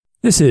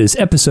This is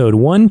episode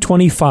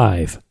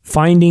 125,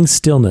 Finding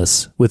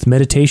Stillness, with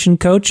meditation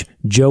coach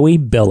Joey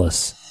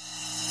Bellus.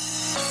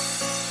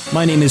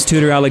 My name is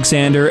Tudor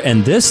Alexander,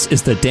 and this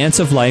is the Dance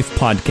of Life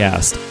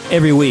podcast.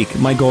 Every week,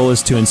 my goal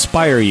is to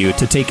inspire you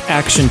to take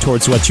action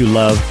towards what you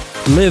love,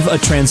 live a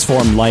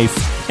transformed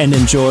life, and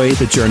enjoy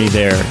the journey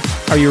there.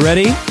 Are you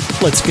ready?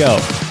 Let's go.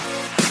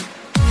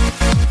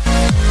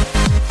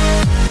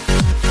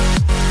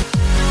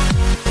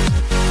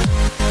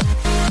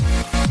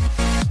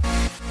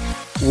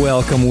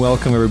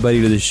 Welcome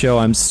everybody to the show.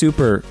 I'm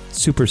super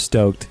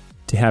stoked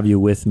to have you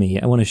with me.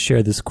 I want to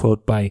share this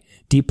quote by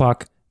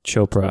Deepak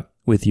Chopra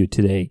with you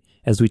today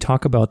as we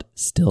talk about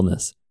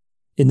stillness.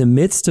 In the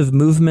midst of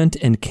movement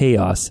and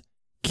chaos,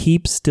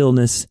 keep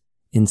stillness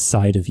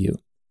inside of you.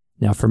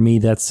 Now for me,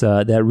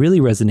 that really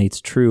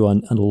resonates true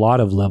on a lot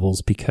of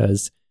levels,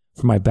 because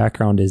from my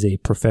background as a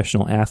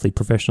professional athlete,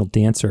 professional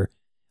dancer,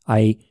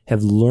 I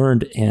have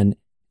learned and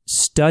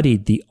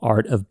studied the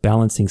art of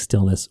balancing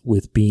stillness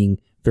with being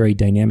very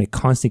dynamic,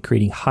 constantly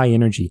creating high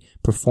energy,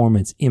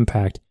 performance,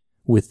 impact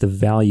with the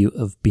value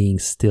of being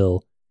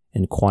still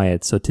and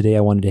quiet. So today I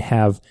wanted to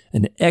have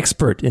an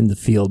expert in the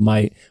field,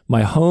 my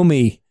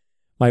homie,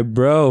 my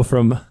bro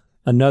from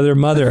another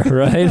mother,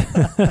 right?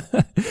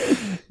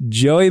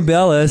 Joey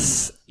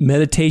Bellus,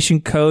 meditation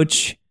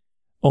coach,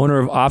 owner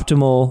of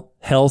Optimal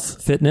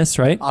Health Fitness,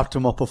 right?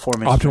 Optimal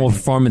Performance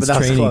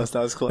Training. That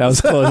was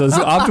close.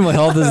 Optimal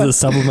Health is the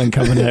supplement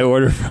company I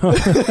order from.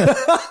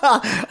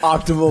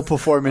 Optimal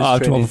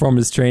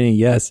Performance Training,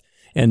 yes.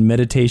 And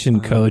meditation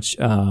coach,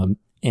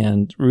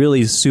 and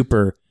really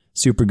super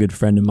good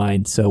friend of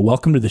mine. So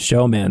welcome to the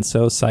show, man.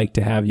 So psyched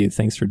to have you.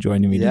 Thanks for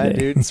joining me today.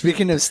 Yeah, dude.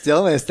 Speaking of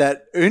stillness,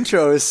 that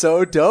intro is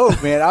so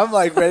dope, man. I'm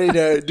like ready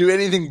to do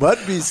anything but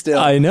be still.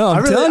 I know.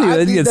 I'm telling you,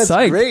 I think that's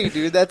psyched. Great,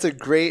 dude. That's a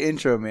great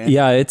intro, man.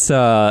 Yeah, it's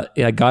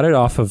I got it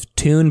off of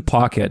Tune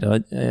Pocket,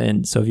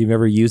 and so if you've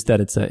ever used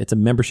that, it's a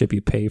membership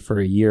you pay for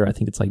a year. I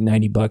think it's like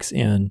 $90,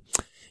 and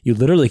you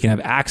literally can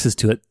have access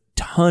to a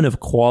ton of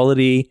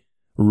quality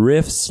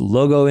riffs,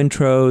 logo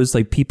intros,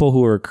 like people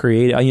who are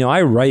creative. You know,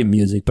 I write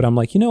music, but I'm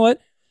like, you know what?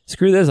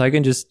 Screw this. I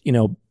can just,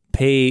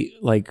 pay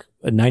like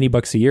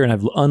 $90 a year and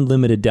have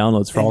unlimited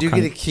downloads for all kinds. Do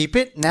you get to keep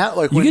it now?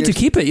 Like you get to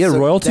keep it, yeah, so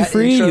royalty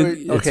free.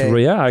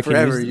 I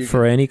can use it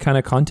for any kind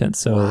of content.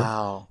 So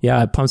wow.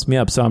 Yeah, it pumps me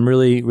up. So I'm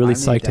really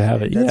psyched to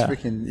have it.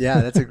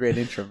 That's a great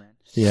intro, man.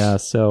 Yeah.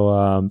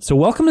 So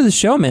welcome to the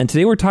show, man.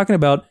 Today we're talking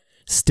about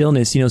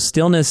stillness.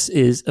 Stillness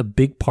is a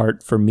big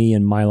part for me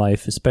in my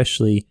life,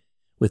 especially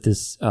with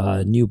this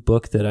new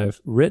book that I've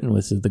written,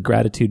 which is the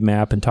Gratitude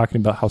Map, and talking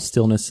about how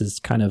stillness is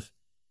kind of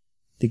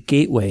the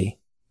gateway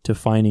to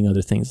finding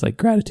other things like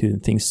gratitude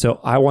and things. So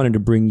I wanted to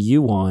bring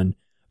you on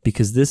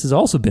because this has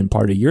also been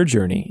part of your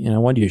journey, and I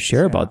wanted you to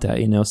share about that.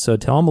 So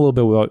tell them a little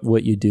bit about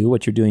what you do,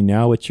 what you're doing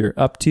now, what you're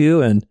up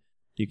to, and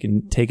you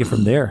can take it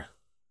from there.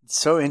 It's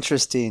so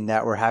interesting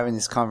that we're having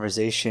this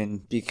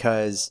conversation,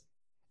 because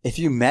if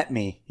you met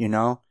me, you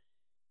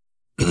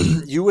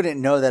wouldn't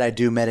know that I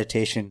do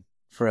meditation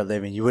for a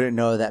living. You wouldn't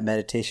know that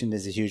meditation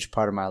is a huge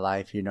part of my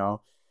life. You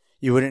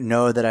wouldn't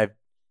know that I've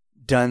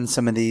done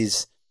some of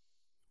these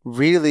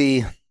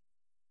really,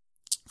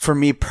 for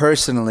me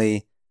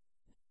personally,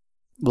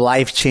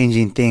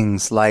 life-changing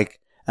things, like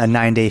a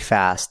 9-day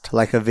fast,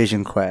 like a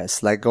vision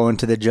quest, like going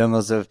to the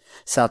jungles of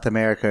South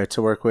America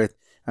to work with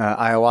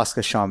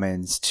ayahuasca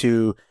shamans,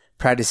 to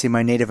practicing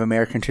my Native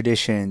American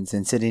traditions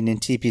and sitting in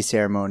teepee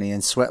ceremony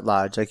and sweat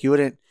lodge. Like, you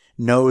wouldn't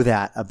know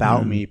that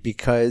about me,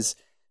 because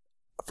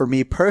for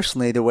me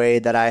personally, the way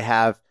that I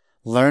have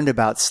learned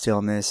about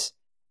stillness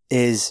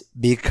is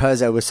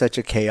because I was such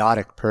a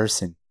chaotic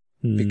person,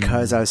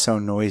 because I was so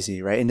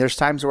noisy, right? And there's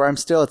times where I'm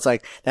still, it's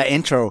like that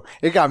intro,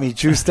 it got me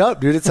juiced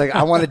up, dude. It's like,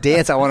 I want to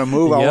dance. I want to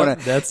move. I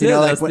want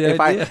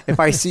to, if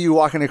I see you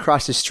walking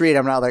across the street,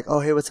 I'm not like, oh,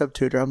 hey, what's up,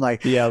 Tudor? I'm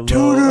like,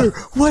 Tudor,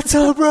 what's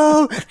up,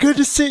 bro? Good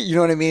to see you. You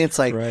know what I mean? It's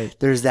like,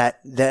 there's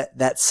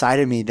that side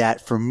of me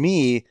that, for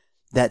me,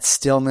 that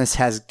stillness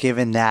has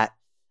given that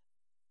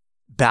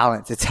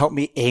balance. It's helped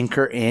me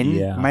anchor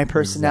in my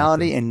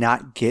personality and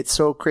not get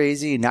so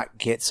crazy and not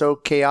get so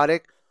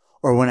chaotic.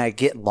 Or when I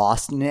get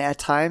lost in it at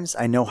times,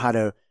 I know how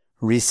to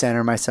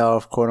recenter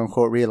myself, quote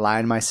unquote,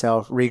 realign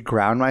myself,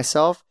 reground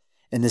myself.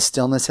 And the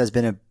stillness has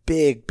been a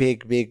big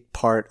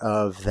part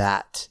of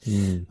that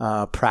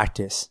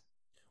practice.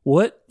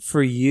 What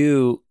for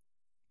you,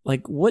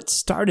 what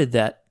started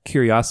that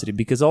curiosity?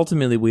 Because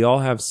ultimately we all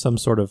have some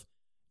sort of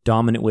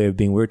dominant way of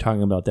being. We were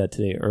talking about that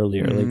today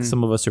earlier. Like,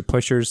 some of us are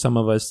pushers, some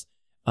of us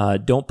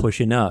don't push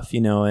enough,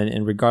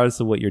 and regardless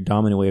of what your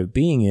dominant way of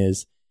being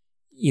is,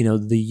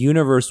 the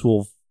universe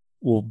will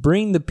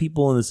bring the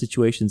people and the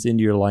situations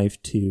into your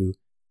life to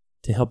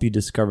help you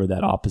discover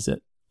that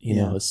opposite,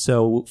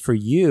 So for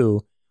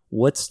you,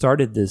 what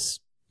started this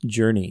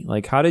journey?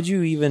 Like, how did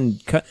you even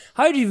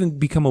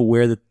become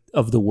aware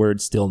of the word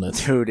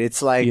stillness? Dude, it's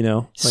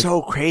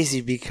so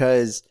crazy,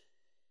 because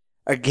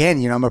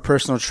again, I'm a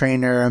personal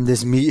trainer. I'm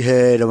this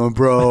meathead. I'm a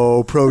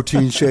bro,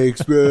 protein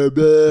shakes, blah,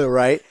 blah,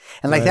 right?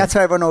 And like, that's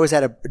how everyone always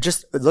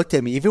just looked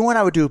at me. Even when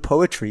I would do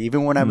poetry,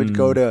 even when I would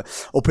go to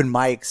open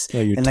mics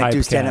and like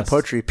do stand-up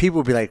poetry, people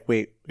would be like,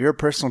 wait, you're a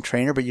personal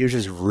trainer, but you're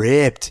just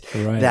ripped.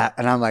 That.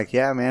 And I'm like,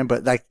 yeah, man.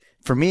 But like,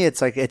 for me,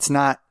 it's like, it's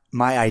not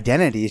my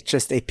identity. It's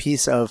just a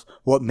piece of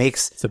what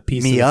makes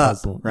me up.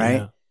 Right.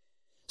 Yeah.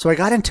 So I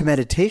got into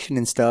meditation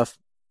and stuff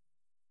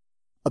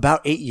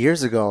about 8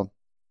 years ago.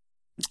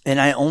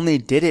 And I only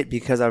did it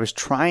because I was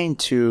trying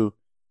to,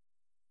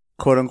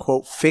 quote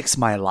unquote, fix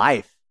my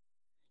life.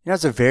 I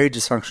was a very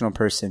dysfunctional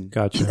person.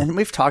 Gotcha. And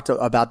we've talked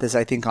about this,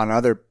 I think, on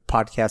other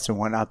podcasts and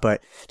whatnot.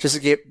 But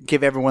just to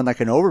give everyone like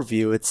an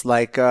overview, it's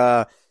like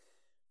I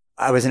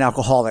was an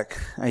alcoholic.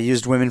 I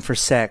used women for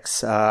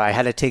sex. I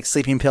had to take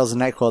sleeping pills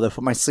and NyQuil to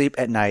put my sleep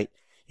at night.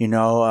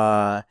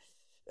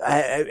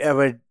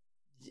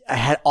 I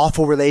had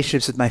awful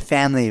relationships with my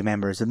family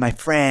members, with my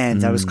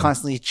friends. I was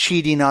constantly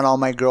cheating on all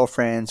my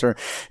girlfriends, or,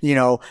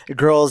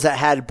 girls that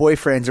had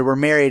boyfriends or were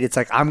married. It's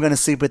like, I'm going to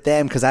sleep with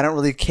them because I don't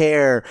really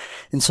care.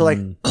 And so like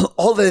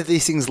all of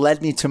these things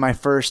led me to my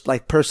first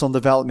like personal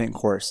development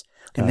course.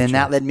 And then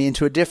that led me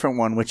into a different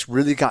one, which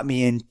really got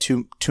me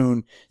into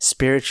tune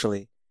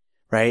spiritually,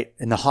 right?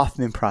 In the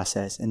Hoffman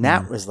process. And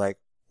that was like,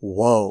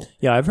 whoa.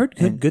 Yeah. I've heard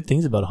good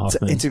things about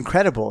Hoffman. It's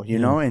incredible, you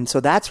know? And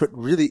so that's what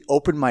really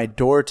opened my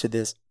door to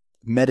this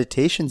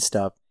meditation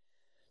stuff.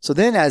 So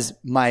then as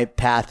my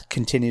path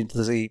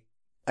continuously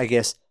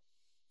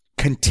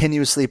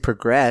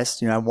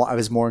progressed, I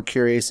was more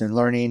curious and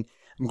learning.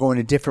 I'm going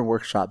to different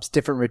workshops,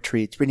 different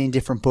retreats, reading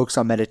different books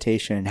on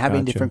meditation,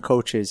 having different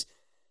coaches.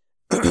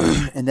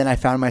 And then I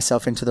found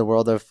myself into the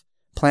world of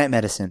plant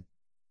medicine,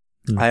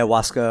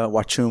 ayahuasca,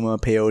 wachuma,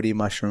 peyote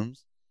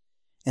mushrooms.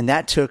 And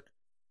that took,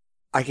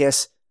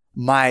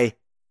 my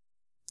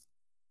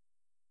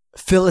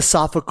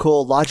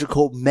philosophical,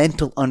 logical,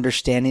 mental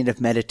understanding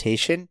of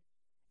meditation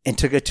and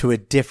took it to a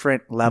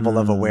different level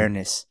of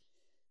awareness.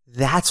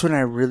 That's when I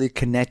really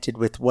connected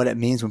with what it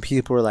means when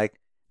people were like,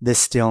 the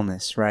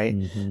stillness, right?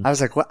 I was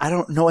like, I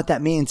don't know what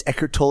that means.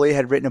 Eckhart Tolle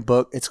had written a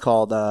book. It's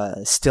called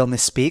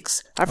Stillness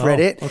Speaks. I've read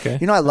it. Okay.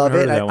 I love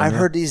it. I've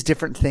heard these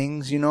different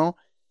things,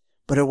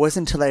 but it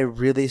wasn't until I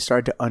really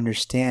started to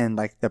understand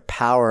like the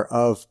power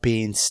of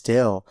being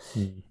still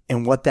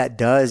and what that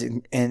does,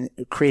 and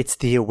it creates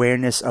the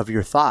awareness of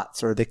your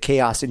thoughts or the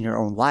chaos in your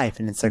own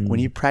life. And it's like when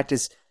you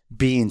practice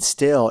being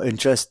still and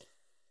just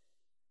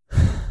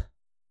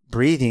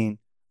breathing,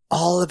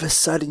 all of a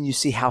sudden you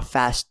see how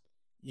fast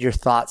your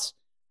thoughts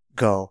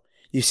go.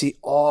 You see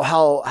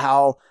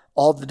how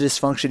all the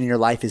dysfunction in your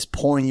life is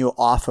pulling you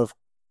off of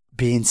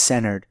being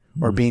centered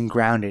or being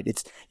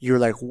grounded. You're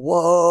like,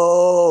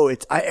 whoa,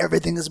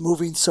 everything is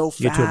moving so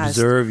fast. You get to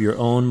observe your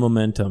own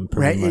momentum.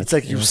 Right? Much, it's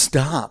like you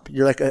stop.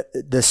 You're like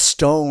the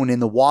stone in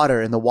the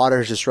water, and the water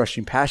is just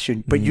rushing past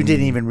you, but you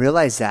didn't even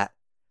realize that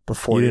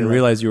before. You didn't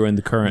realize you were in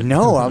the current.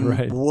 No, I'm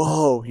right.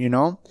 Whoa,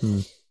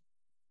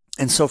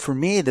 And so for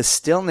me, the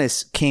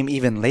stillness came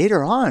even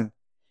later on.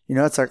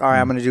 It's like, all right,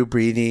 I'm going to do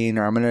breathing,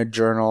 or I'm going to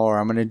journal, or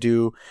I'm going to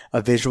do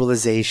a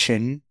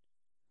visualization,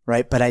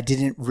 right? But I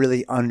didn't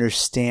really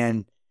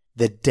understand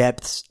the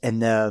depths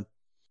and the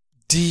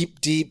deep,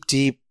 deep,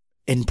 deep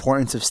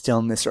importance of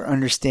stillness or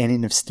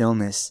understanding of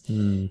stillness.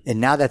 And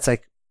now that's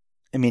like,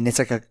 it's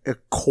like a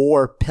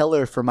core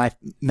pillar for my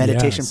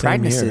meditation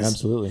practices. Here,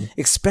 absolutely.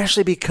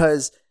 Especially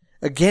because,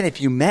 again, if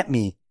you met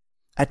me,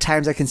 at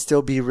times I can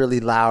still be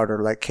really loud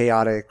or like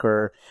chaotic,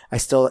 or I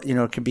still,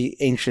 can be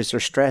anxious or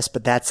stressed,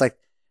 but that's like,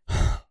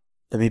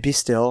 let me be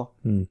still.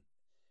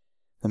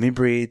 Let me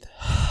breathe.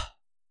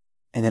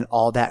 And then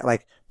all that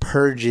like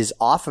purges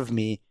off of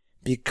me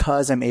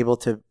because I'm able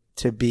to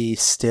be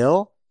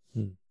still.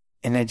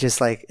 And it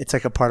just like, it's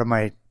like a part of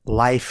my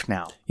life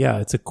now. Yeah.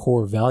 It's a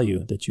core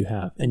value that you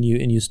have. And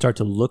you start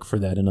to look for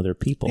that in other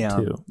people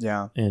too.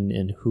 Yeah.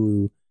 And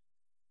who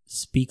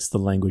speaks the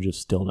language of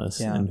stillness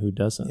and who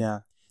doesn't. Yeah.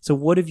 So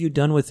what have you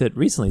done with it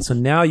recently? So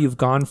now you've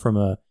gone from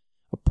a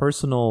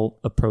personal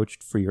approach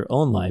for your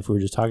own life. We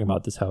were just talking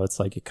about this, how it's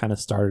like, it kind of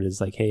started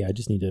as like, hey, I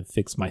just need to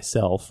fix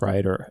myself,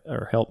 right?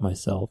 Or help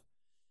myself,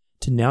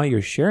 to now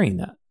you're sharing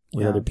that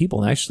with other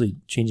people and actually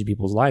changing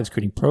people's lives,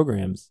 creating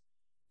programs,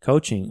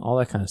 coaching, all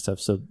that kind of stuff.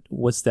 So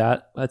what's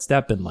that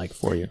been like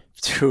for you?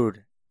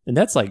 Dude. And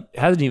that's like,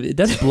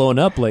 that's blown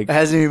up like it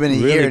hasn't even been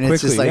a really year and quickly,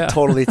 it's just like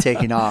totally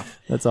taking off.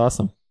 That's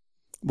awesome.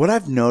 What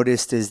I've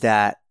noticed is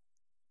that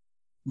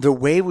the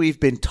way we've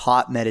been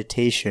taught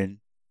meditation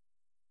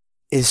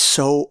is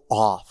so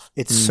off.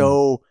 It's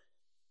so...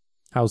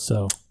 How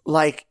so?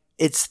 Like,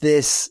 it's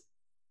this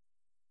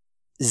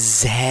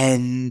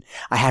Zen.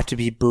 I have to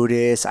be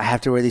Buddhist. I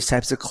have to wear these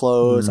types of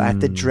clothes. I have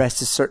to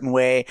dress a certain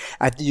way.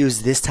 I have to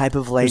use this type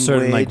of language. There's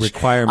certain like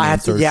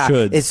requirements or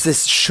shoulds. It's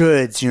this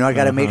shoulds. I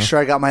got to make sure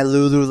I got my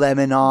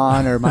Lululemon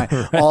on or my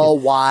all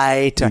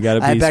white. You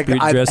got to be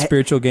dress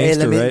spiritual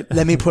gangster, right?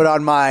 Let me put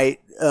on my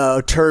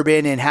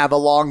turban and have a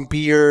long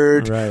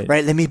beard, right?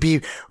 Let me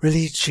be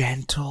really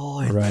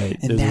gentle, right?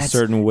 And there's a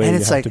certain way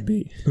you have to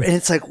be, and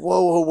it's like,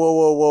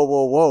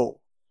 whoa.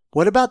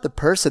 What about the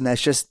person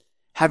that's just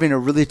having a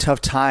really tough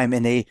time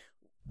and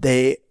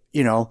they're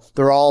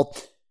all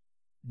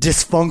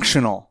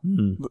dysfunctional?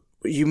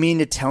 You mean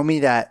to tell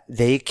me that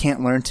they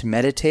can't learn to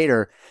meditate,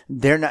 or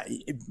they're not,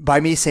 by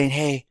me saying,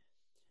 hey,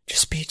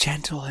 just be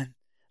gentle and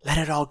let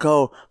it all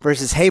go,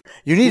 versus, hey,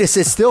 you need to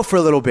sit still for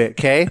a little bit,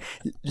 okay?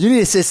 You need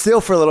to sit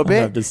still for a little bit.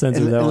 I'll have to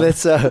censor that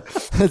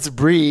one. Let's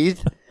breathe,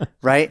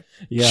 right?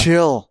 Yeah.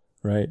 Chill.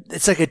 Right.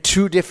 It's like a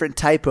two different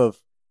type of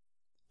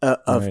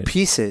Right.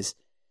 pieces.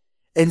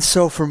 And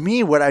so for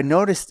me, what I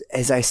noticed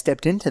as I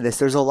stepped into this,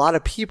 there's a lot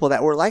of people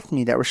that were like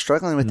me, that were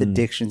struggling with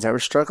addictions, that were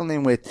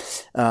struggling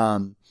with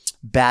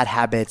bad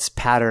habits,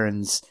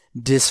 patterns,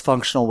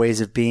 dysfunctional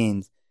ways of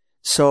being.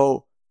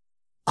 So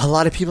a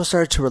lot of people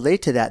started to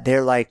relate to that.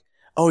 They're like,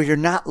 oh, you're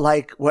not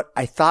like what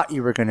I thought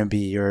you were going to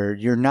be, or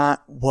you're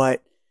not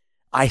what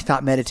I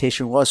thought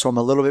meditation was. So I'm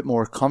a little bit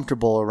more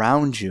comfortable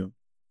around you.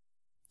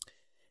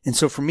 And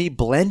so for me,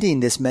 blending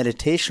this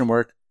meditation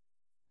work,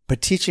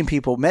 but teaching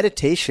people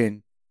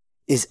meditation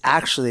is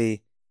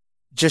actually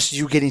just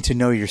you getting to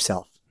know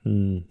yourself.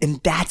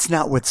 And that's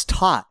not what's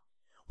taught.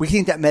 We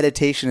think that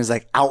meditation is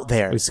like out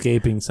there.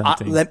 Escaping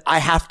something. I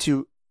have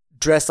to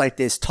dress like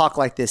this, talk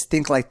like this,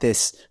 think like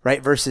this,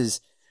 right?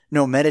 Versus,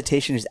 no,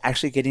 meditation is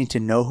actually getting to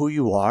know who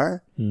you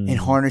are and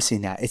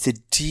harnessing that. It's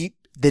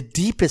the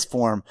deepest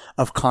form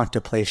of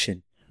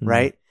contemplation,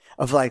 right?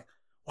 Of like,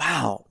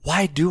 wow,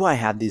 why do I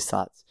have these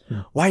thoughts?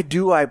 Why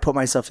do I put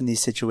myself in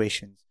these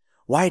situations?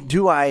 Why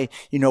do I,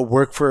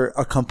 work for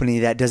a company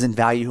that doesn't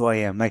value who I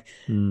am? Like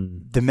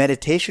the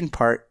meditation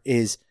part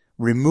is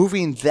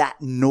removing that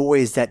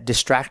noise that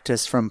distracts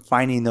us from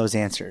finding those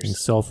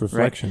answers.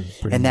 Self-reflection.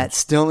 Right? And that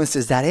stillness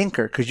is that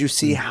anchor, because you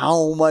see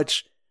how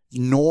much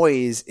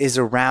noise is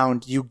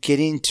around you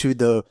getting to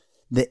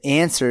the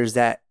answers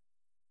that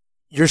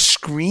you're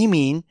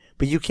screaming,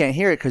 but you can't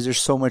hear it because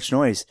there's so much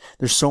noise.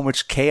 There's so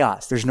much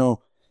chaos. There's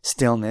no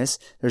stillness.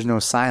 There's no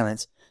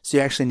silence. So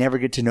you actually never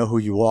get to know who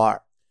you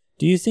are.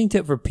 Do you think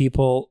that for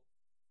people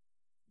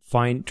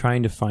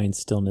trying to find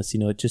stillness,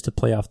 just to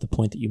play off the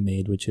point that you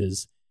made, which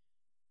is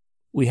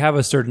we have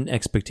a certain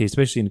expectation,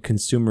 especially in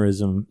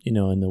consumerism,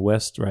 in the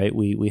West, right?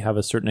 We have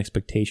a certain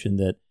expectation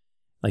that,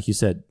 like you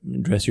said,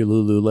 dress your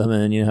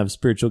Lululemon, have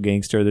spiritual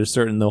gangster. There's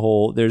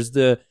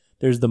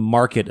there's the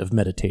market of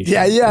meditation.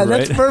 Yeah, right?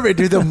 That's perfect,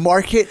 dude. The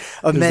market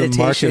of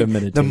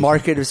meditation. The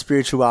market of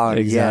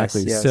spirituality.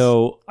 Exactly. Yes.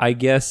 So I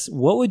guess,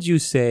 what would you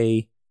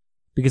say,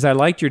 because I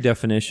liked your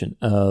definition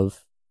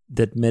of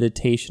that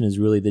meditation is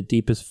really the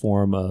deepest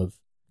form of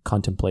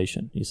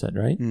contemplation, you said,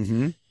 right?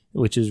 Mm-hmm.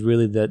 Which is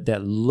really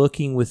that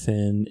looking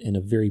within in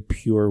a very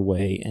pure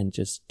way and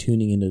just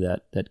tuning into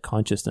that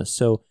consciousness.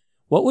 So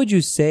what would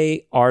you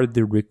say are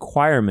the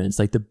requirements,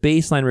 like the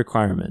baseline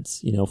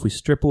requirements? If we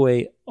strip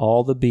away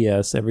all the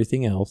BS,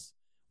 everything else,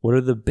 what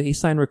are the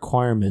baseline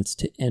requirements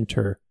to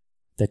enter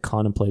the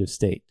contemplative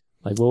state?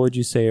 Like, what would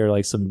you say are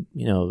like some,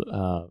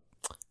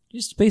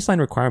 just baseline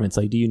requirements?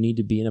 Like, do you need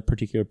to be in a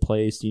particular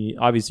place?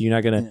 Obviously, you're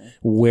not going to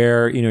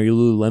wear, your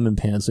Lululemon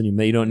pants, and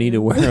you don't need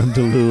to wear them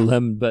to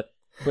Lululemon.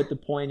 But the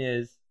point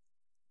is,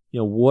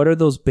 what are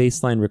those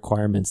baseline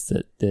requirements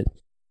that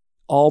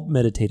all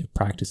meditative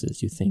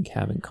practices you think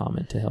have in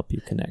common to help you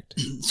connect?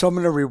 So I'm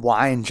going to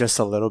rewind just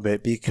a little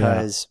bit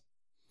because,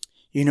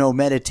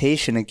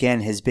 meditation,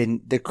 again, has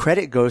been, the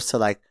credit goes to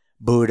like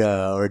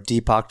Buddha or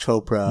Deepak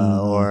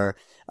Chopra or,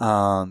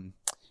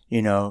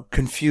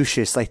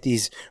 Confucius, like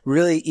these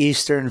really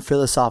Eastern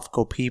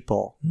philosophical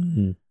people.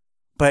 Mm-hmm.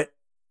 But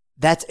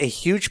that's a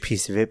huge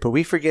piece of it. But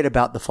we forget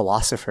about the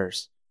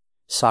philosophers,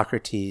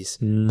 Socrates,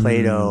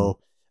 Plato,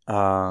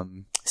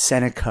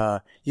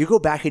 Seneca. You go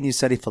back and you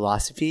study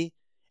philosophy,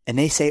 and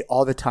they say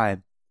all the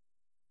time,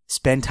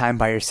 spend time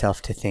by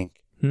yourself to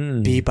think,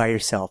 be by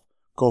yourself,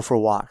 go for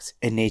walks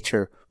in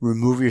nature,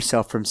 remove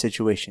yourself from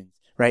situations,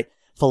 right?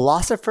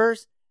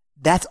 Philosophers,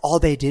 that's all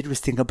they did was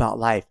think about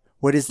life.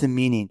 What is the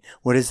meaning?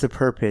 What is the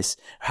purpose?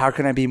 How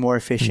can I be more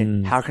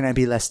efficient? How can I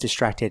be less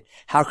distracted?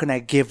 How can I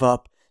give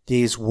up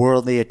these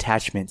worldly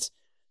attachments?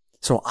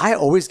 So I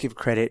always give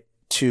credit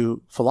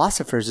to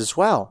philosophers as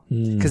well,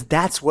 because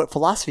that's what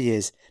philosophy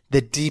is,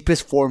 the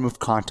deepest form of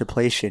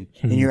contemplation.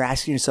 And you're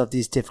asking yourself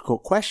these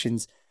difficult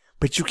questions,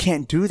 but you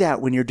can't do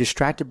that when you're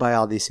distracted by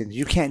all these things.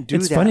 You can't do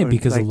that. It's funny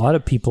because a lot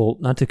of people,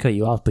 not to cut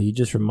you off, but you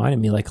just reminded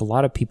me, like a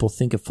lot of people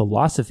think of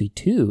philosophy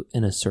too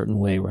in a certain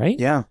way, right?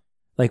 Yeah.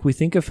 Like we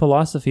think of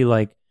philosophy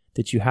like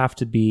that you have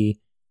to be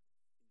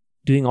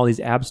doing all these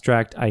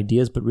abstract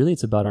ideas, but really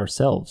it's about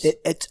ourselves.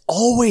 It's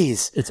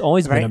always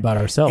been about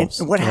ourselves.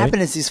 And what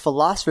happened is these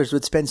philosophers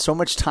would spend so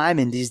much time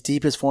in these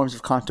deepest forms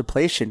of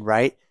contemplation,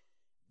 right?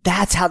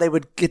 That's how they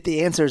would get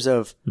the answers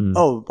of,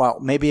 oh, well,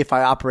 maybe if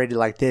I operated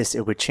like this,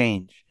 it would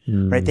change,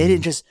 right? They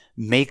didn't just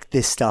make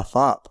this stuff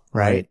up,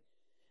 right?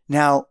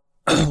 Now,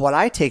 what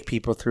I take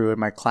people through in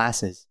my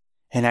classes,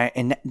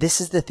 and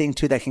this is the thing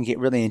too that can get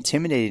really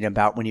intimidating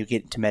about when you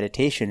get into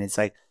meditation. It's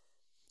like,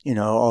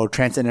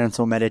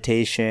 transcendental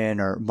meditation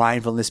or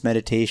mindfulness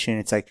meditation.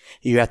 It's like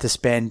you have to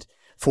spend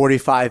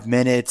 45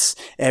 minutes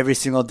every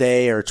single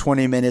day or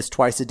 20 minutes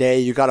twice a day.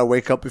 You got to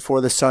wake up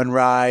before the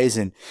sunrise.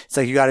 And it's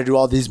like, you got to do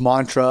all these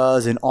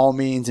mantras and all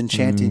means and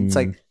chanting. It's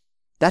like,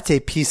 that's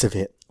a piece of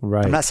it.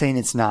 Right. I'm not saying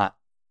it's not.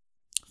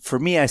 For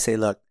me, I say,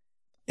 look,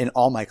 in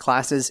all my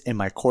classes, in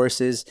my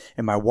courses,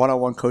 in my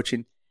one-on-one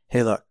coaching,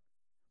 hey, look,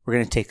 we're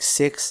going to take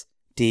 6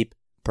 deep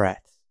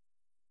breaths.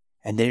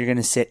 And then you're going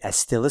to sit as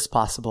still as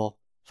possible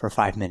for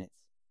 5 minutes.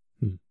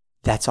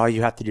 That's all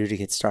you have to do to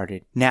get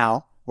started.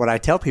 Now, what I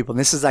tell people, and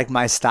this is like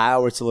my style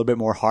where it's a little bit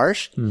more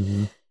harsh.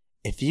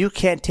 If you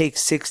can't take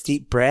 6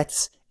 deep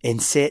breaths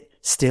and sit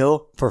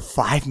still for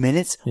 5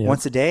 minutes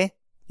once a day,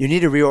 you need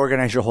to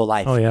reorganize your whole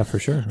life. Oh, yeah, for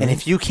sure. Right. And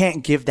if you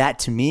can't give that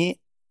to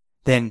me,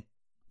 then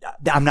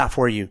I'm not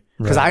for you.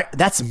 Because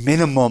that's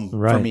minimum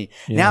for me.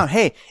 Yeah. Now,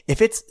 hey,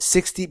 if it's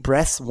 6 deep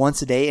breaths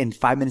once a day and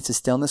 5 minutes of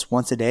stillness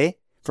once a day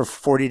for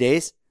 40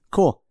 days,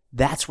 cool.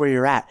 That's where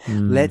you're at.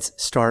 Let's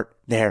start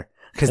there.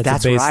 Because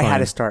that's where I had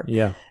to start.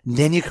 Yeah.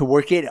 Then you could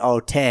work it,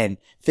 10,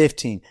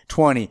 15,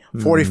 20,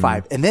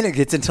 45. And then it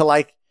gets into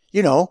like,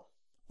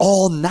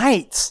 all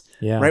nights.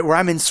 Yeah. Right. Where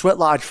I'm in sweat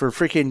lodge for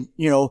freaking,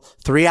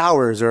 3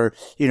 hours or,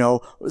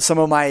 some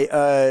of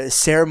my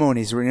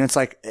ceremonies where, it's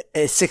like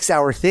a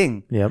 6-hour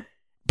thing. Yep.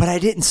 But I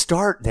didn't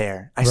start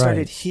there. I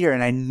started here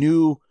and I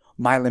knew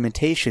my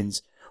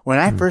limitations. When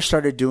I first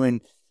started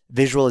doing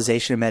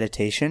visualization and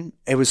meditation,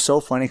 it was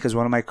so funny because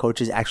one of my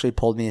coaches actually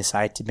pulled me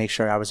aside to make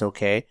sure I was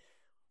okay.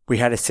 We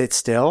had to sit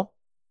still.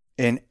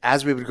 And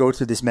as we would go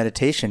through this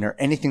meditation or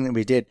anything that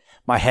we did,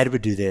 my head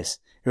would do this.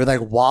 It would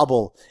like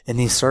wobble in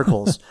these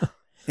circles.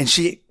 And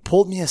she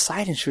pulled me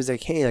aside and she was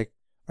like, hey, like,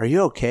 are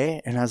you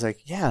okay? And I was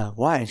like, yeah,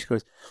 why? And she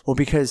goes, well,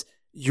 because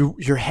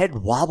your head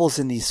wobbles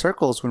in these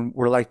circles when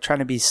we're like trying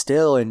to be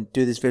still and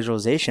do this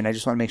visualization. I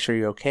just want to make sure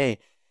you're okay.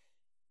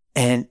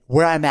 And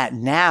where I'm at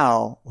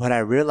now, what I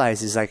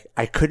realized is like,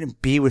 I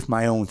couldn't be with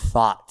my own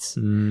thoughts.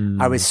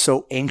 I was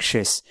so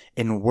anxious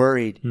and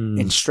worried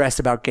and stressed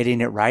about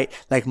getting it right.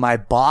 Like my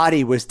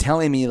body was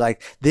telling me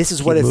like, this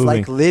is what it's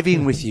like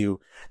living with you.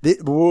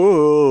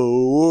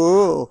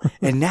 Whoa.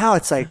 And now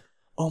it's like,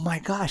 oh my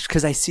gosh.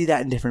 Cause I see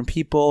that in different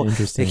people.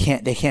 They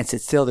can't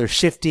sit still. They're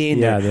shifting.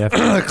 Yeah,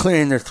 they're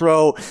clearing their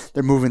throat.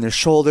 They're moving their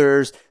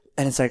shoulders.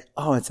 And it's like,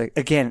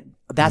 again,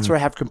 that's where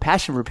I have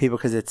compassion for people.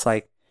 Cause it's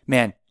like,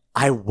 man,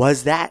 I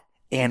was that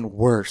and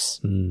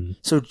worse.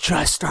 So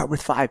just start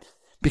with 5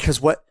 because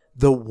what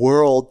the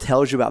world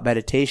tells you about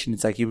meditation,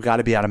 it's like, you've got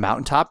to be on a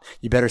mountaintop.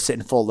 You better sit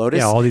in full lotus.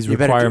 Yeah, all these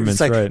requirements.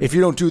 It's like, right. If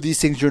you don't do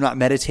these things, you're not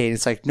meditating.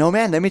 It's like, no,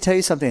 man, let me tell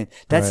you something.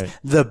 That's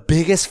the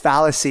biggest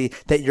fallacy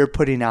that you're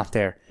putting out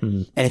there.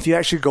 And if you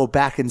actually go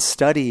back and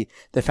study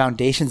the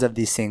foundations of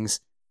these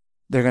things,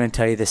 they're going to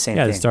tell you the same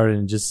thing. Yeah, it started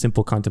in just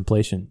simple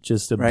contemplation,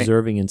 just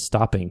observing and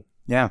stopping.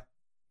 Yeah.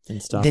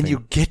 And stopping. Then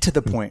you get to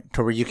the point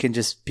to where you can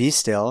just be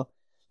still,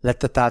 let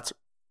the thoughts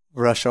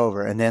rush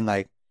over, and then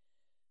like,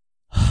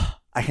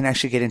 I can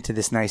actually get into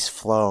this nice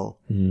flow,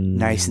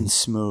 nice and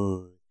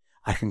smooth.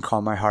 I can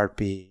calm my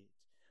heartbeat,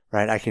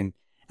 right? I can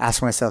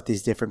ask myself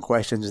these different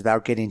questions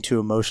without getting too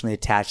emotionally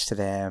attached to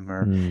them,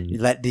 or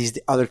let these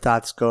other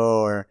thoughts go,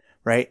 or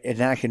right? And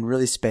then I can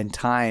really spend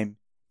time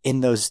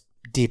in those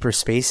deeper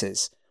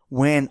spaces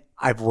when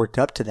I've worked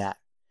up to that.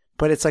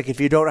 But it's like, if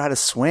you don't know how to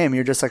swim,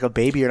 you're just like a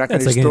baby. You're not going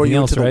to just throw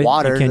you into the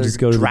water. You can't just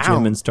go to the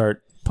gym and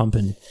start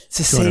pumping. It's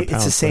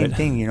the same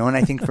thing, And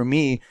I think for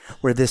me,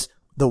 where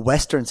the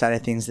Western side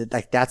of things, that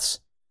like that's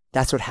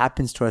what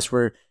happens to us.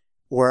 Where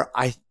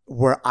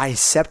I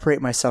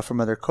separate myself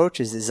from other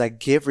coaches is I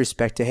give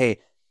respect to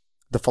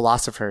the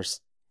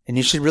philosophers, and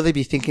you should really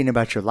be thinking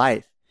about your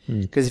life.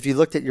 Because if you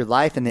looked at your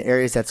life and the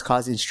areas that's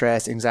causing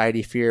stress,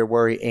 anxiety, fear,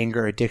 worry,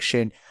 anger,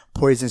 addiction,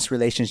 poisonous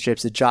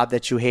relationships, a job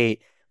that you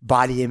hate,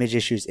 body image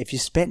issues, if you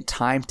spent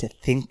time to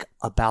think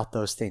about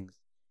those things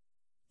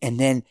and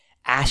then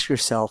ask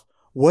yourself,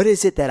 what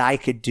is it that I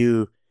could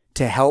do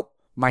to help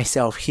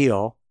myself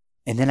heal?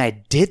 And then I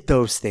did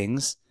those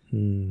things.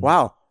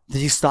 Wow,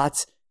 these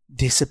thoughts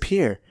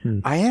disappear.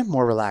 I am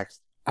more relaxed.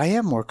 I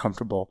am more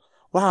comfortable.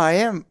 Wow, I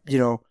am,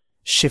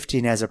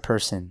 shifting as a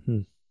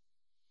person.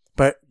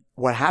 But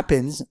what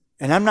happens,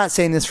 and I'm not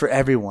saying this for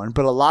everyone,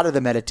 but a lot of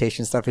the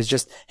meditation stuff is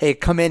just, hey,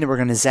 come in and we're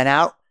going to zen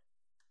out.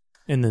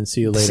 And then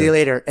see you later. See you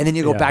later. And then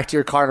you go back to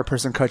your car and a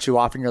person cuts you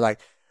off and you're like,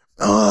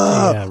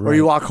 or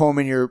you walk home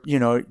and you're,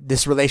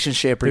 this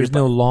relationship. Or there's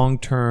no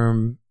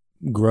long-term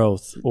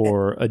growth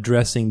or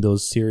addressing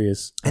those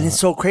serious. And it's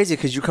so crazy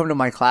because you come to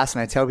my class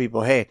and I tell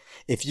people, hey,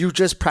 if you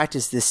just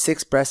practice this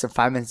 6 breaths and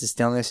 5 minutes of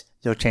stillness,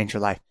 you'll change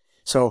your life.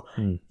 So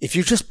if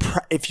you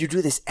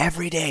do this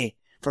every day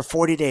for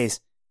 40 days,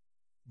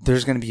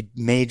 there's going to be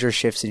major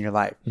shifts in your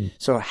life.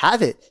 So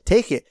have it,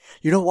 take it.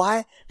 You know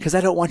why? Because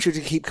I don't want you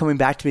to keep coming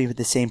back to me with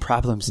the same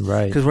problems.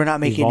 Right. Because we're not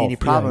making any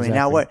problem. Yeah, exactly. And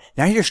now what?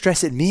 Now you're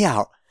stressing me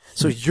out.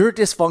 So your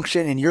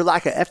dysfunction and your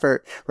lack of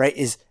effort, right,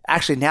 is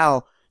actually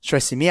now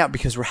stressing me out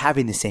because we're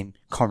having the same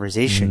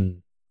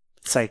conversation.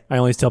 It's like, I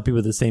always tell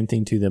people the same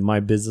thing too, that my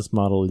business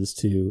model is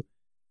to,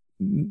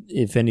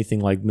 if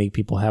anything, like make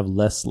people have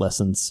less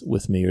lessons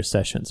with me or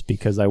sessions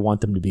because I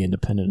want them to be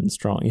independent and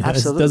strong.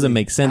 Absolutely. It doesn't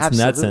make sense in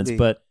that sense,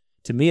 but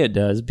To me, it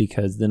does,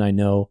 because then I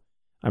know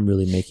I'm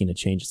really making a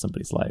change in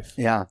somebody's life.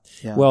 Yeah.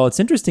 Well, it's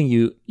interesting.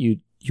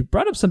 You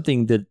brought up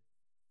something that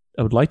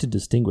I would like to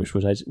distinguish,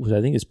 which I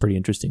think is pretty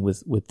interesting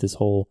with this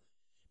whole,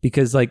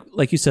 because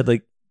like you said,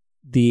 like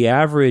the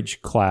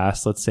average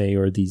class, let's say,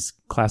 or these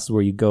classes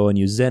where you go and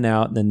you zen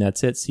out and then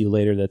that's it. See you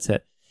later. That's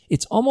it.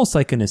 It's almost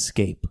like an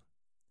escape,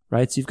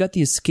 right? So you've got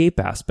the escape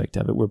aspect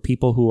of it, where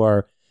people who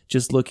are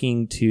just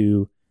looking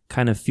to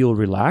kind of feel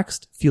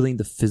relaxed, feeling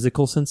the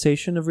physical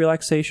sensation of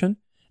relaxation,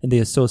 and they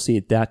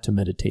associate that to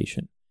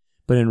meditation.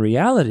 But in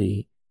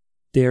reality,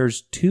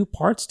 there's two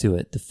parts to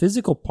it. The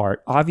physical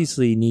part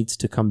obviously needs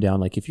to come down.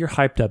 Like if you're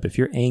hyped up, if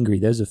you're angry,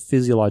 there's a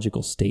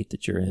physiological state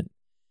that you're in,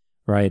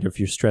 right? Or if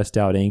you're stressed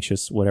out,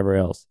 anxious, whatever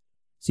else.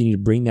 So you need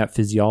to bring that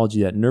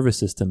physiology, that nervous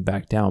system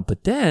back down.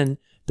 But then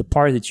the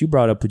part that you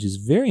brought up, which is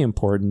very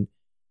important,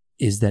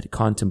 is that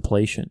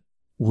contemplation,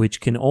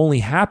 which can only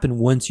happen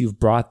once you've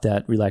brought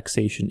that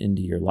relaxation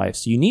into your life.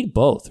 So you need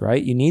both,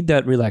 right? You need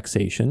that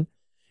relaxation,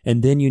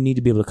 and then you need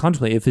to be able to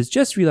contemplate. If it's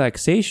just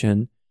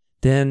relaxation,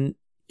 then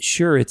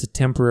sure, it's a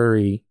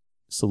temporary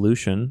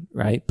solution,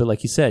 right? But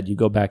like you said, you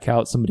go back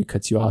out, somebody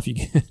cuts you off, you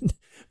get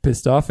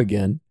pissed off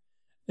again,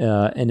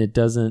 and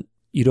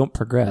you don't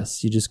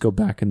progress. You just go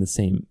back in the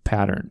same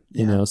pattern,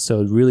 you know?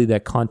 So really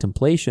that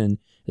contemplation,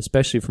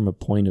 especially from a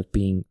point of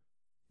being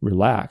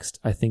relaxed,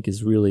 I think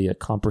is really a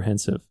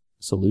comprehensive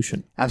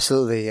solution.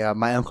 Absolutely.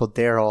 My Uncle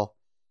Daryl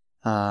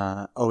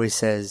always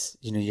says,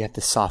 you have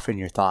to soften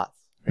your thoughts,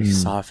 right?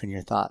 Soften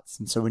your thoughts.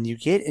 And so when you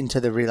get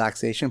into the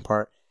relaxation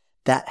part,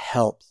 that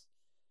helps.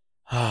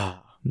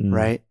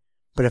 Right?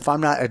 But if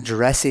I'm not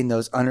addressing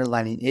those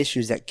underlying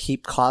issues that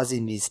keep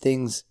causing these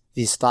things,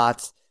 these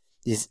thoughts,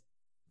 these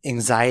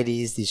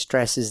anxieties, these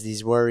stresses,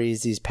 these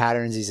worries, these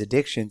patterns, these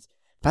addictions,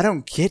 if I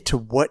don't get to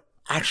what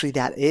actually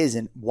that is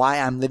and why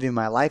I'm living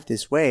my life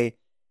this way,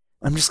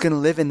 I'm just going to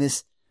live in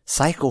this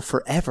cycle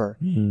forever.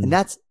 And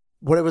that's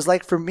what it was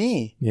like for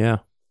me. Yeah.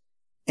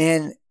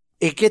 And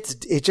it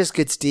just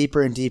gets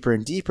deeper and deeper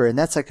and deeper. And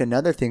that's like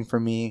another thing for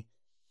me.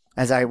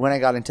 When I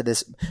got into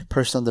this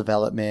personal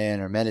development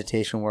or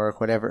meditation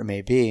work, whatever it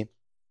may be,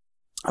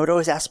 I would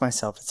always ask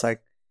myself, it's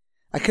like,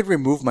 I could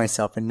remove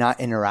myself and not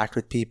interact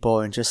with people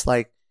and just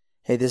like,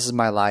 hey, this is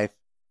my life.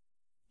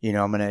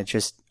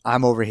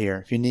 I'm over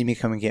here. If you need me,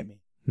 come and get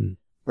me.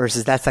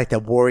 Versus that's like the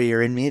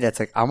warrior in me. That's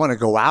like, I want to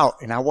go out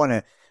and I want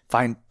to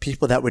find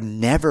people that would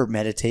never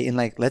meditate and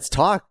like, let's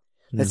talk.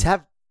 Let's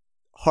have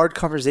hard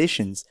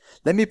conversations.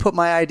 Let me put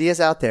my ideas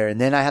out there. And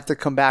then I have to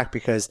come back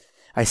because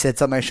I said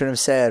something I shouldn't have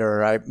said,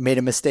 or I made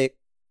a mistake.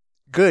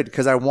 Good,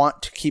 because I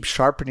want to keep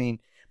sharpening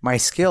my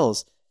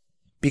skills.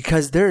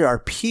 Because there are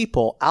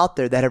people out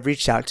there that have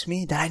reached out to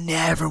me that I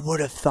never would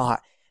have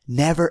thought,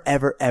 never,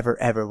 ever, ever,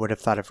 ever would have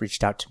thought have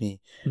reached out to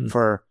me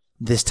for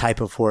this type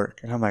of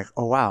work. And I'm like,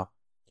 oh, wow.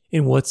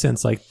 In what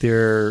sense? Like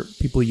they're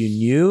people you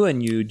knew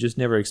and you just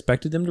never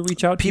expected them to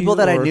reach out to you? People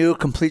that I knew,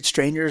 complete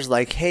strangers,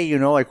 like, hey,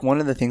 like one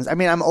of the things,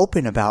 I'm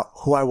open about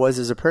who I was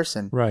as a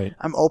person. Right.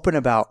 I'm open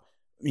about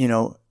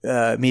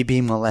me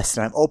being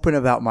molested. I'm open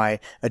about my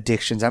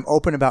addictions. I'm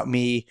open about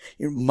me.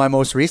 My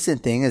most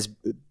recent thing is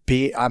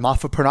I'm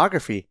off of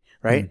pornography,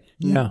 right?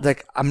 Yeah.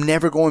 Like I'm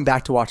never going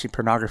back to watching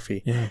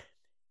pornography. Yeah.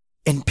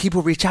 And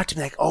people reach out to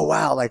me like, oh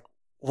wow, like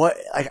what?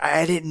 Like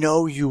I didn't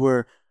know you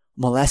were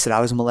molested. I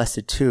was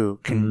molested too.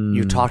 Can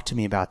you talk to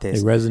me about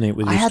this? They resonate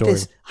with your story.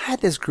 I had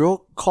this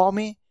girl call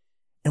me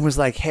and was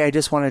like, hey,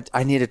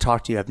 I need to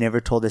talk to you. I've never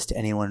told this to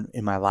anyone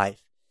in my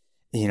life.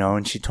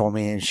 And she told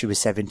me, and she was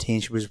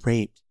 17, she was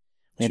raped.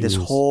 We had this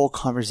whole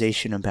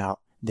conversation about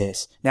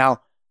this.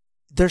 Now,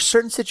 there's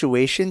certain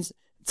situations,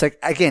 it's like,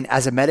 again,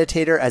 as a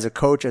meditator, as a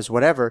coach, as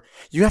whatever,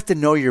 you have to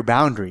know your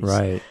boundaries.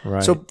 Right.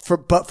 So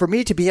for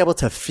me to be able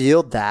to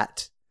field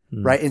that,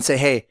 right, and say,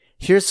 hey,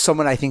 here's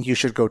someone I think you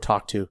should go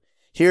talk to.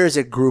 Here's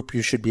a group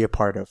you should be a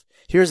part of.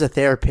 Here's a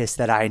therapist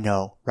that I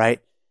know, right?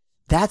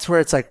 That's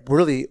where it's like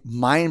really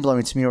mind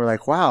blowing to me. We're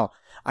like, wow,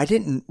 I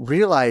didn't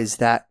realize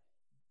that,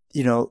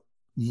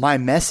 my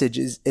message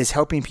is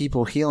helping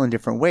people heal in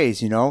different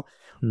ways,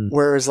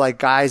 Whereas like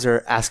guys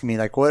are asking me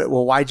like,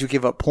 why'd you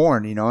give up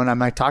porn? And I'm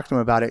like talking to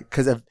them about it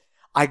because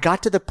I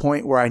got to the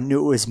point where I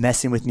knew it was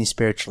messing with me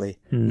spiritually,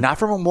 not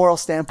from a moral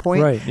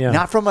standpoint, right, yeah.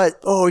 Not from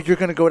you're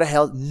going to go to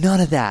hell.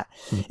 None of that.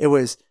 It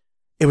was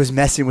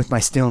messing with my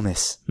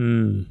stillness,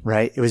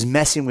 right? It was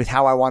messing with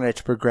how I wanted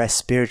to progress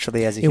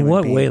spiritually as a human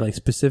being. In what way, like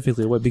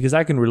specifically what? Because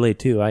I can relate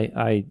too.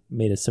 I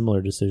made a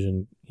similar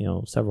decision,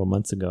 several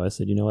months ago. I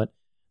said, you know what?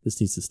 This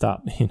needs to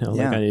stop.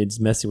 It's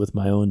messing with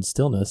my own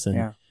stillness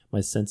and my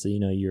sense of,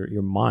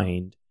 your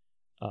mind.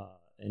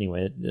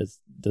 Anyway, it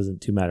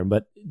doesn't too matter.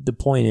 But the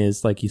point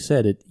is, like you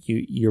said,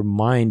 your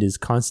mind is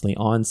constantly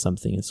on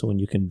something. And so when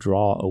you can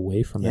draw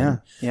away from it.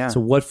 Yeah.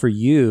 So what for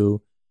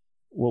you,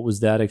 what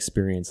was that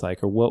experience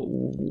like? Or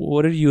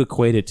what did you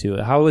equate it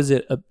to? How is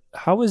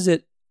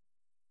it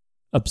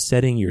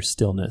upsetting your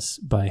stillness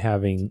by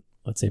having,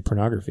 let's say,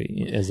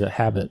 pornography as a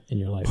habit in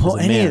your life? Well,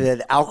 any of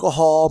it,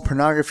 alcohol,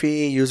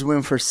 pornography, use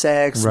women for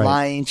sex,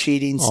 lying,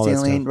 cheating,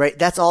 stealing, right?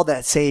 That's all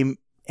that same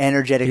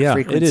energetic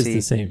frequency. It is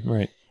the same,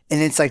 right?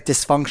 and it's like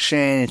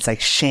dysfunction. It's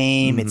like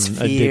shame. It's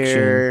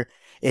fear. Addiction.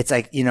 It's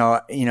like,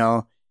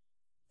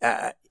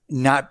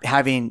 not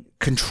having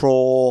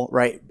control,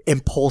 right?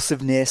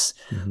 Impulsiveness,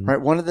 right?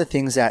 One of the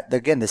things that,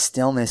 again, the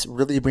stillness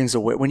really brings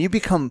away, when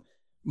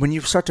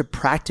you start to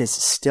practice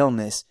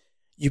stillness,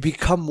 you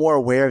become more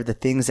aware of the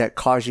things that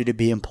cause you to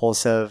be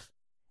impulsive,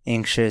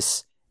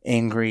 anxious,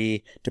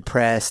 angry,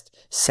 depressed,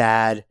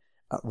 sad,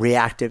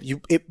 reactive.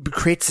 It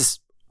creates this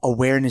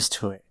awareness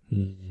to it.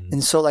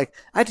 And so like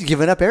I'd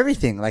given up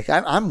everything. Like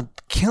I'm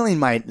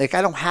killing I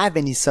don't have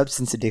any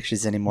substance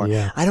addictions anymore.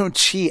 Yeah. I don't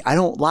cheat. I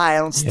don't lie. I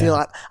don't steal.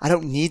 Yeah. I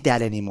don't need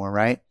that anymore.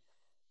 Right.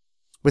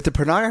 With the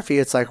pornography,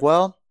 it's like,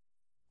 well,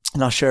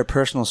 and I'll share a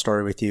personal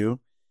story with you,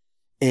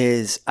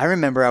 is I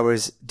remember I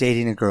was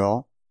dating a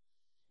girl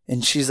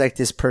and she's like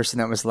this person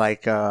that was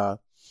like,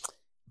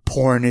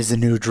 porn is the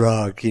new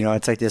drug.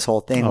 It's like this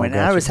whole thing. When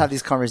I always have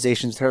these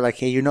conversations with her, like,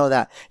 hey, you know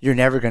that you're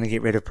never going to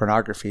get rid of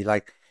pornography.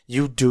 Like,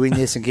 you doing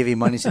this and giving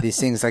money to these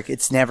things, like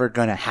it's never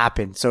going to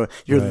happen. So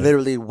you're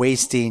literally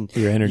wasting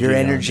your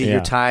energy, your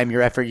time,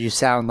 your effort. You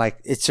sound like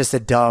it's just a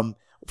dumb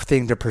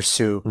thing to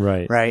pursue.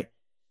 Right. Right.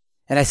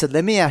 And I said,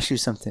 let me ask you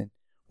something.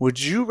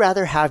 Would you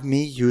rather have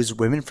me use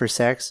women for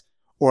sex,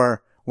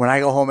 or when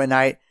I go home at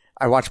night,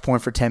 I watch porn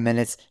for 10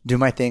 minutes, do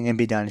my thing and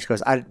be done? She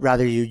goes, I'd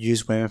rather you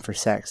use women for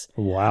sex.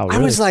 Wow. Really?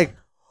 I was like,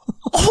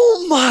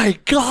 oh my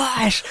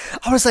gosh.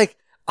 I was like,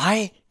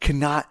 I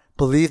cannot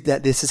believe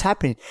that this is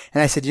happening.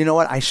 And I said, you know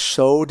what? I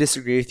so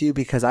disagree with you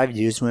because I've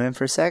used women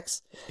for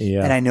sex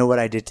and I know what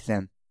I did to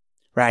them.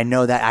 Right? I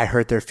know that I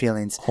hurt their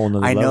feelings.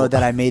 I know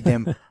that I made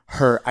them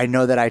hurt. I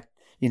know that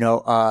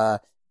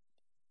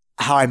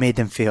how I made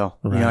them feel,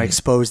 I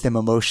exposed them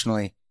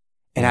emotionally.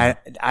 And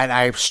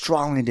I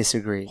strongly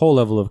disagree. Whole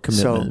level of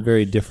commitment,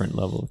 very different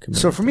level of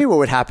commitment. So for me, what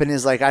would happen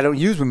is like, I don't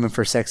use women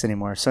for sex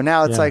anymore. So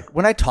now it's like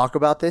when I talk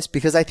about this,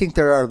 because I think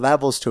there are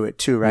levels to it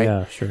too, right?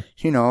 Yeah, sure.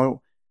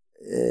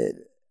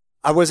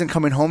 I wasn't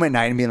coming home at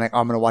night and being like,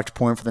 I'm going to watch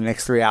porn for the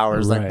next 3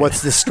 hours. Like,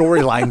 what's the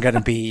storyline going to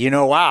be?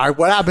 Wow,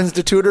 what happens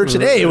to Tudor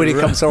today when he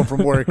comes home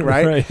from work,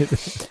 right?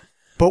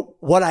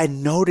 But what I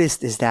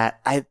noticed is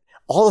that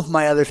all of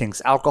my other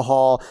things,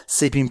 alcohol,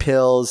 sleeping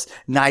pills,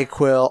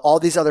 NyQuil,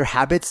 all these other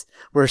habits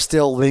were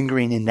still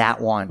lingering in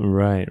that one.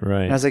 Right.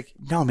 And I was like,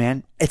 no,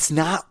 man, it's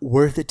not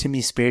worth it to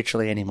me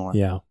spiritually anymore.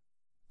 Yeah.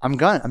 I'm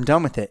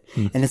done with it.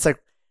 And it's like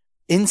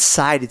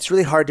inside, it's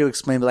really hard to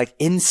explain, but like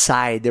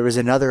inside there was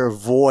another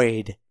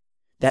void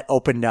that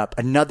opened up,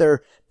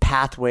 another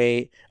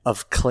pathway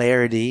of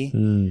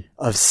clarity,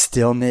 of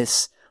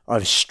stillness,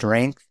 of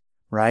strength,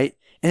 right?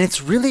 And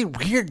it's really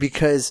weird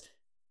because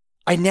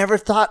I never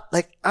thought,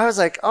 I was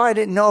like, oh, I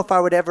didn't know if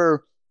I would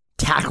ever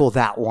tackle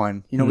that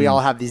one. We all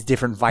have these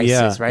different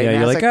vices, right? Yeah, and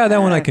you're like,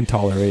 that one I can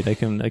tolerate. I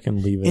can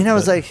leave it. And I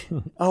was like,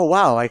 oh,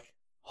 wow, like,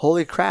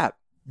 holy crap.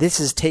 This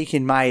has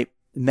taken my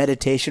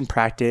meditation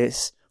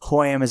practice, who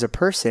I am as a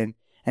person,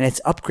 and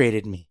it's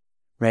upgraded me,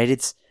 right?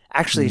 It's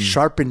actually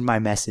sharpened my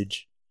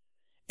message.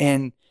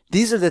 And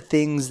these are the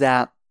things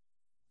that,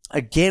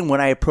 again,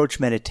 when I approach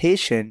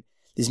meditation,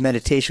 these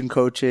meditation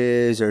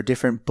coaches or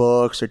different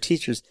books or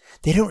teachers,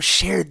 they don't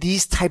share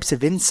these types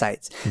of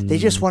insights. They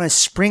just want to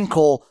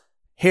sprinkle,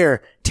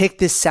 here, take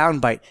this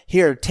soundbite.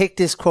 Here, take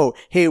this quote.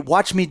 Hey,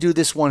 watch me do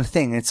this one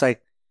thing. And it's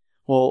like,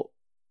 well,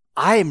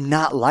 I am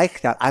not like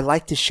that. I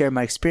like to share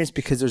my experience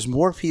because there's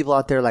more people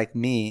out there like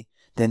me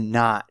than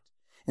not.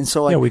 And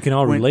so we can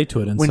all relate to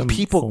it. When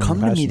people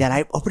come to me that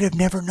I would have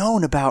never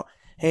known about,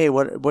 hey,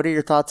 what are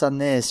your thoughts on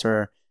this?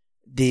 Or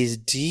these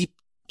deep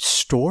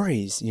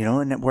stories,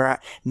 and where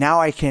now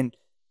I can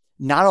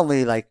not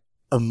only like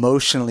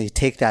emotionally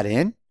take that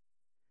in,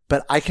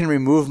 but I can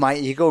remove my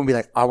ego and be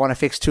like, I want to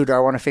fix Tudor. I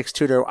want to fix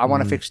Tudor. I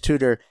want to fix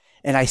Tudor.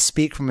 And I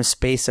speak from a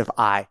space of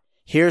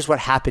here's what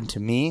happened to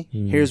me.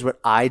 Here's what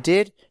I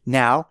did.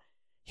 Now,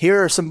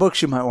 here are some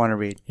books you might want to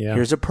read. Yeah.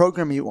 Here's a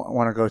program you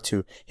want to go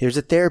to. Here's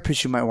a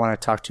therapist you might want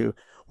to talk to.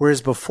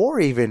 Whereas before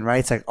even, right,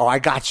 it's like, oh, I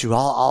got you.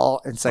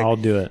 It's like, I'll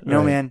do it.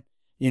 Man,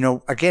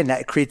 again,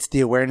 that creates the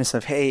awareness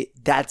of, hey,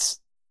 that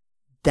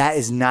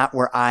is not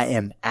where I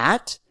am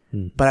at,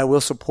 but I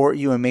will support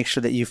you and make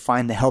sure that you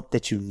find the help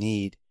that you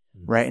need,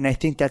 right? And I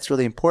think that's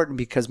really important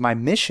because my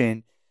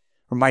mission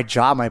or my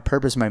job, my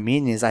purpose, my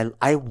meaning is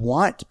I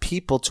want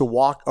people to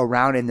walk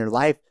around in their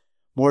life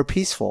more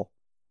peaceful,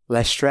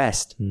 less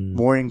stressed,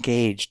 more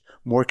engaged,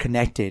 more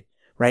connected,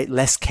 right?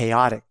 Less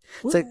chaotic.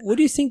 What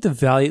do you think the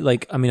value,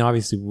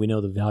 obviously we know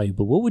the value,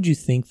 but what would you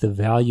think the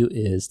value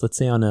is, let's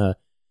say on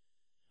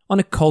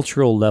a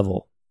cultural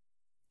level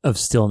of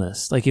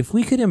stillness? Like if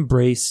we could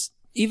embrace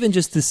even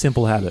just this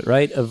simple habit,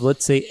 right? Of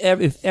let's say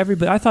if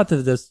everybody, I thought that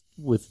this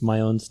with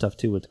my own stuff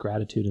too, with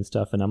gratitude and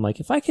stuff. And I'm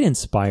like, if I could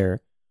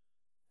inspire,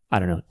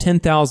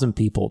 10,000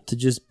 people to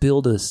just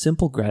build a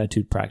simple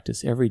gratitude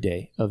practice every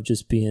day of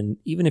just being,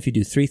 even if you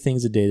do 3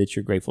 things a day that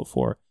you're grateful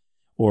for,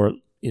 or,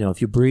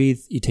 if you breathe,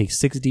 you take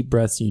 6 deep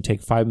breaths and you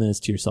take 5 minutes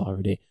to yourself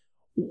every day.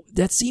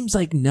 That seems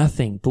like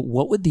nothing, but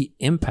what would the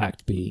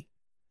impact be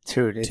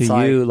Dude, it's to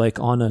like, you, like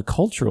on a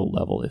cultural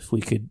level, if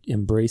we could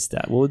embrace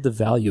that, what would the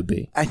value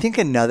be? I think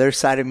another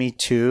side of me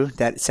too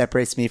that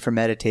separates me from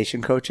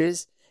meditation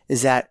coaches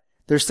is that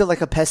there's still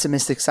like a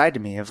pessimistic side to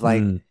me of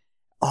like,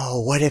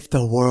 oh, what if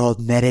the world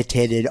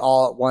meditated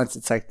all at once?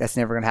 It's like, that's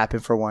never going to happen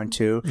for 1,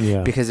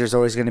 2, because there's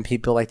always going to be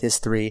people like this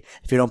 3.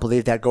 If you don't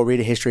believe that, go read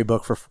a history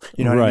book for,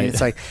 you know what I mean? It's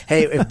like,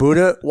 hey, if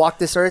Buddha walked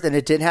this earth and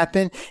it didn't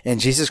happen,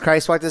 and Jesus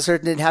Christ walked this earth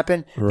and it didn't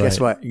happen, guess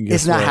what?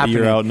 It's not happening.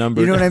 You're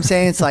outnumbered. You know what I'm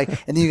saying? It's like,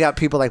 and then you got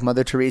people like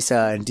Mother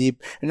Teresa and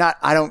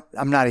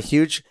I'm not a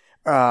huge,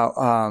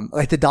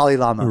 like the Dalai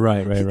Lama.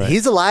 Right.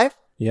 He's alive.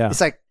 Yeah.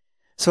 It's like,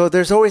 so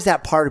there's always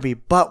that part of me.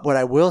 But what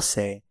I will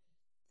say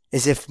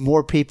is if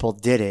more people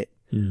did it,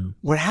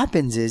 what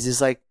happens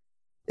is like,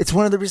 it's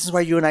one of the reasons why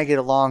you and I get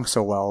along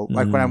so well.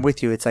 Like when I'm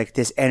with you, it's like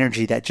this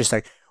energy that just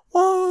like,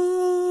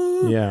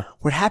 whoa. Yeah.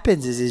 What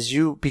happens is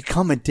you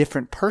become a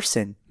different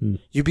person.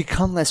 You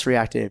become less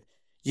reactive.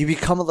 You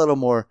become a little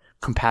more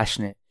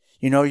compassionate.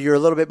 You know, you're a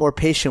little bit more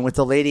patient with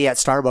the lady at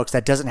Starbucks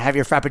that doesn't have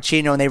your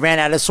Frappuccino and they ran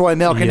out of soy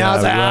milk. And now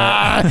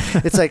it's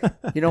like, it's like,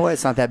 you know what?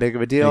 It's not that big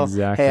of a deal.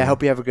 Exactly. Hey, I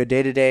hope you have a good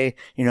day today.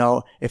 You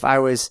know, if I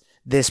was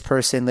this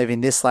person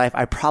living this life,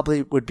 I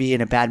probably would be in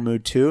a bad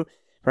mood too.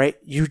 Right?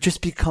 You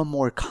just become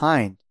more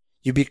kind.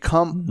 You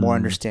become more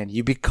understanding.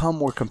 You become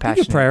more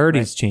compassionate. Your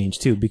priorities change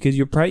too, because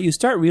you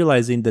start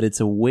realizing that it's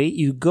a way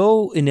you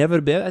go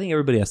inevitably. I think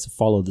everybody has to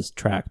follow this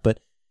track, but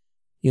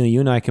you know,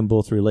 you and I can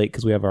both relate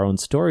because we have our own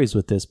stories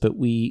with this. But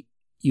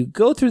you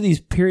go through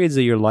these periods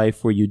of your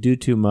life where you do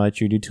too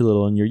much, you do too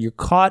little, and you're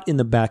caught in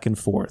the back and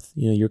forth.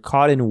 You know, you're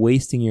caught in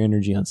wasting your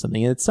energy on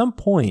something, and at some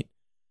point,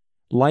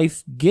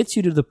 life gets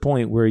you to the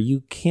point where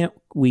you can't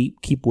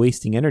keep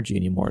wasting energy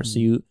anymore. So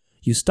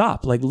you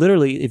stop. Like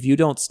literally, if you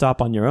don't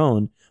stop on your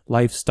own,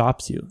 life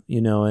stops you,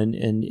 you know, and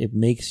it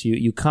makes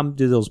you come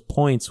to those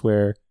points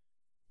where,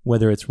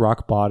 whether it's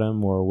rock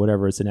bottom or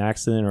whatever, it's an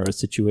accident or a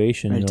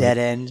situation. A dead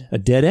end. A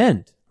dead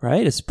end,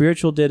 right? A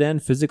spiritual dead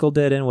end, physical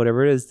dead end,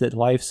 whatever it is, that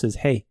life says,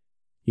 hey,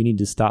 you need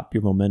to stop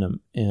your momentum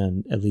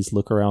and at least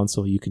look around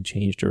so you can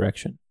change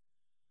direction.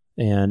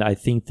 And I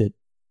think that,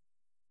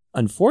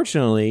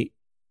 unfortunately,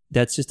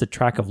 that's just a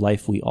track of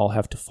life we all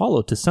have to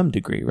follow to some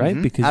degree,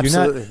 right? Because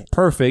Absolutely. You're not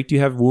perfect. You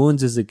have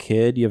wounds as a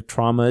kid. You have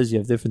traumas. You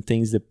have different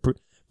things that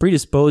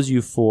predispose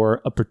you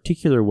for a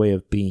particular way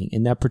of being.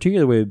 And that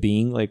particular way of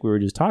being, like we were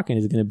just talking,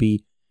 is going to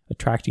be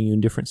attracting you in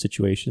different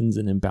situations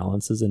and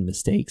imbalances and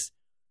mistakes.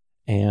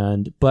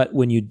 But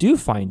when you do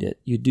find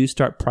it, you do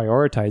start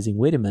prioritizing,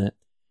 wait a minute,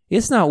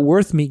 it's not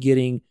worth me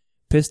getting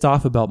pissed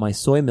off about my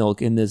soy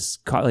milk in this,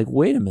 like,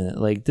 wait a minute,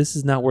 like, this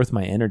is not worth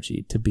my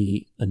energy to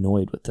be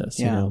annoyed with this,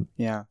 you know?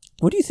 Yeah.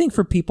 What do you think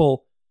for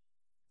people,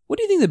 what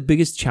do you think the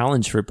biggest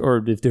challenge for,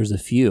 or if there's a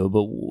few,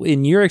 but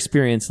in your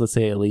experience, let's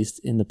say at least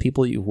in the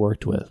people you've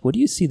worked with, what do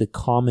you see the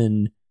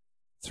common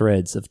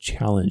threads of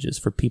challenges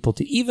for people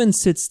to even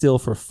sit still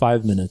for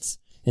 5 minutes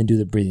and do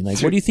the breathing?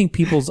 Like, what do you think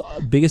people's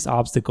biggest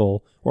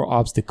obstacle or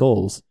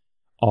obstacles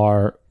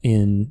are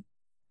in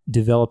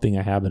developing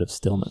a habit of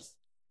stillness?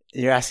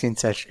 You're asking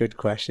such good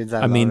questions.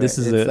 I mean, this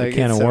is a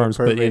can of worms,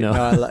 perfect. But you know.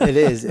 No, it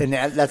is. And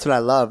that's what I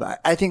love.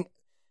 I think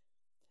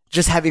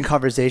just having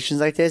conversations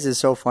like this is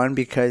so fun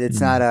because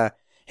it's not a,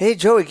 hey,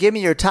 Joey, give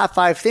me your top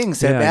 5 things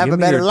to have a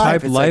better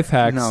life. It's life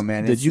hacks no,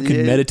 man, that you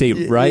can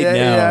meditate right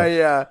now.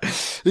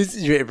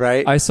 Yeah.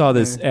 Right. I saw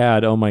this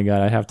ad. Oh my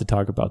God. I have to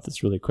talk about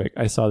this really quick.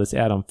 I saw this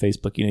ad on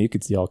Facebook. You know, you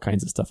could see all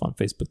kinds of stuff on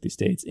Facebook these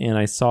days. And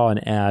I saw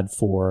an ad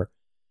for,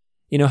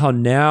 you know how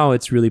now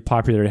it's really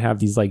popular to have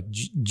these like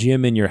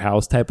gym in your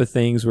house type of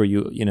things where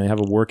you know, have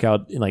a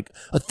workout in like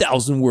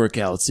 1,000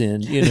 workouts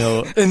in, you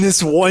know, in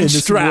this one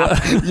strap.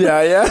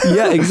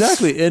 Yeah,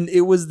 exactly. And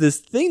it was this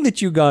thing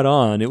that you got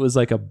on. It was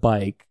like a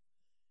bike.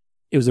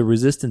 It was a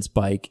resistance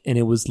bike. And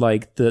it was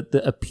like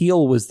the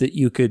appeal was that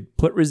you could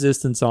put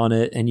resistance on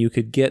it and you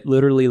could get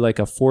literally like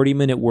a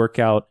 40-minute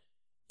workout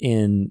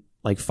in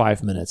like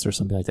 5 minutes or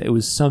something like that. It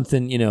was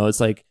something, you know, it's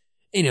like,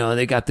 you know,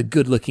 they got the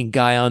good looking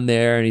guy on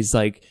there and he's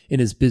like in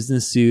his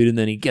business suit and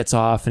then he gets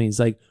off and he's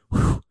like,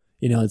 whew,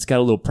 you know, it's got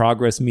a little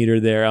progress meter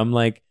there. I'm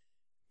like,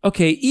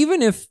 okay,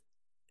 even if,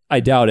 I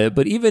doubt it,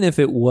 but even if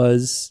it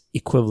was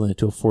equivalent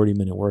to a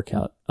 40-minute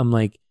workout, I'm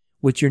like,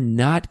 what you're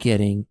not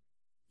getting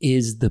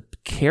is the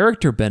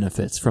character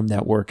benefits from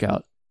that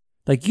workout.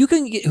 Like you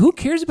can get, who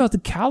cares about the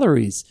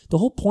calories? The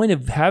whole point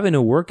of having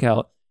a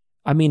workout,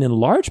 I mean, in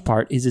large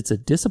part is it's a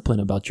discipline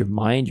about your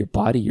mind, your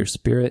body, your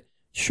spirit.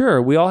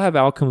 Sure, we all have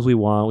outcomes we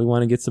want. We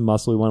want to get some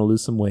muscle. We want to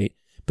lose some weight.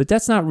 But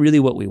that's not really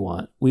what we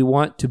want. We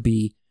want to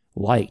be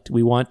liked.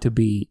 We want to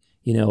be,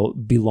 you know,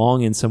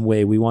 belong in some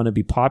way. We want to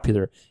be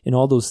popular. And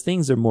all those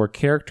things are more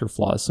character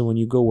flaws. So when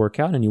you go work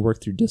out and you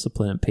work through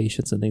discipline and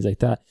patience and things like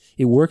that,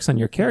 it works on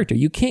your character.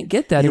 You can't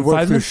get that in 5 minutes. You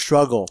work through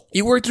struggle.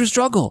 You work through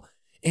struggle.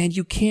 And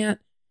you can't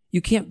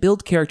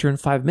build character in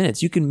 5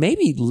 minutes. You can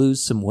maybe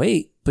lose some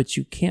weight, but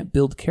you can't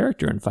build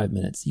character in 5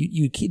 minutes.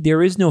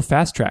 There is no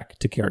fast track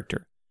to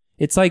character.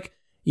 It's like,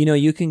 you know,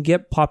 you can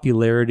get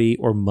popularity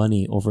or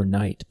money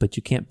overnight, but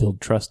you can't build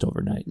trust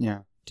overnight. Yeah.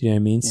 Do you know what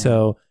I mean? Yeah.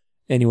 So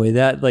anyway,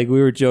 that, like, we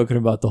were joking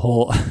about the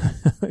whole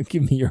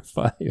give me your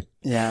 5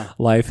 Yeah.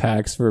 life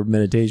hacks for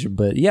meditation.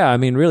 But yeah, I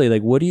mean, really,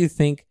 like, what do you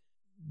think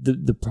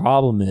the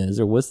problem is,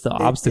 or what's the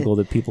obstacle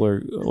that people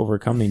are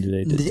overcoming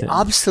today?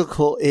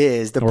 Obstacle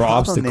is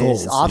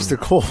obstacles.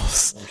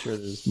 I'm sure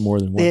there's more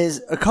than one.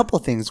 There's a couple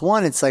of things.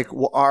 One, it's like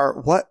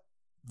what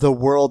the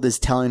world is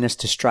telling us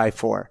to strive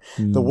for.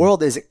 The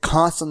world is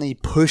constantly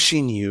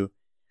pushing you,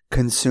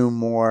 consume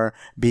more,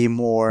 be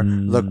more,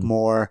 look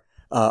more,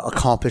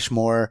 accomplish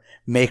more,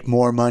 make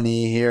more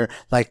money here.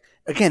 Like,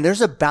 again,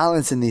 there's a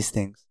balance in these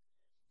things.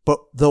 But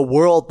the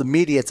world, the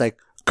media, it's like,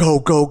 go,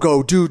 go,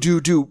 go, do,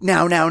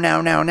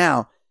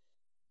 now.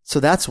 So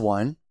that's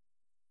one.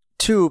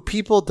 Two,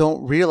 people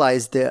don't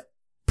realize the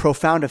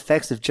profound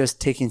effects of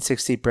just taking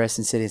 6 deep breaths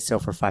and sitting still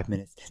for 5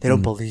 minutes. They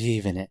don't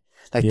believe in it.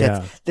 Like,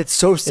 that's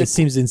so simple. It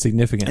seems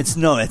insignificant. It's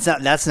not,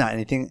 that's not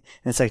anything. And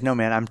it's like, no,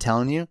 man, I'm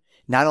telling you,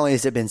 not only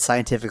has it been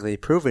scientifically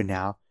proven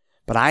now,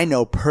 but I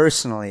know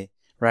personally,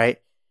 right,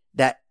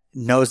 that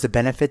knows the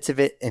benefits of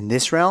it in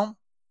this realm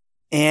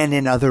and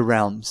in other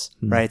realms,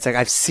 right? It's like,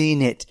 I've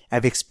seen it.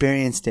 I've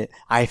experienced it.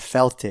 I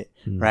felt it,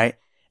 right?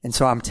 And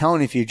so I'm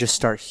telling you, if you just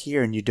start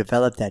here and you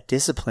develop that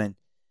discipline,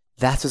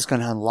 that's what's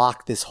going to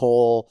unlock this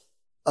whole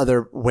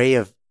other way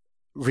of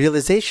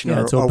realization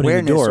or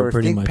awareness or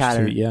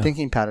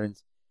thinking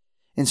patterns.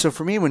 And so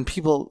for me, when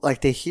people,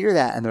 like, they hear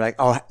that and they're like,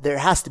 oh, there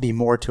has to be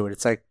more to it.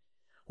 It's like,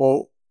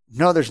 well,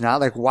 no, there's not.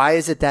 Like, why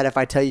is it that if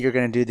I tell you you're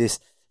going to do this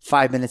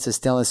 5 minutes of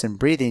stillness and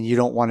breathing, you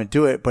don't want to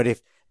do it? But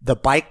if the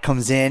bike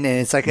comes in and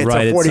it's like, it's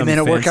a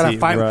 40-minute workout on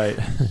 5 minutes.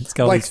 Right. It's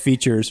got all these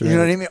features, right? You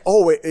know what I mean?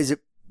 Oh, wait, is it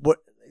what?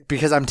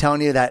 Because I'm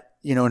telling you that,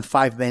 you know, in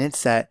 5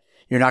 minutes that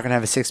you're not going to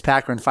have a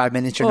 6-pack, or in 5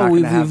 minutes you're not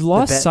going to have. We've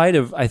lost sight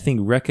of, I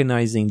think,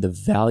 recognizing the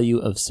value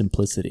of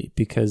simplicity.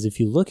 Because if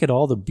you look at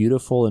all the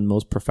beautiful and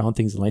most profound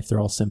things in life, they're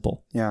all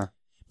simple. Yeah.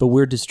 But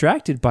we're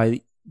distracted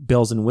by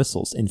bells and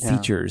whistles and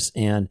features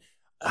and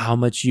how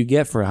much you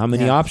get for how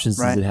many options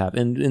does it have.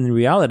 And in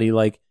reality,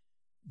 like,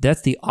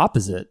 that's the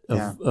opposite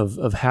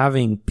of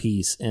having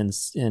peace and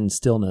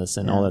stillness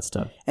and all that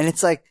stuff. And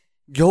it's like,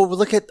 go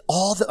look at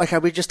all the, like how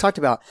we just talked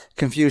about,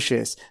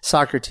 Confucius,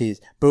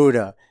 Socrates,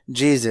 Buddha,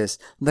 Jesus,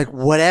 like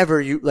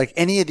whatever you, like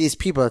any of these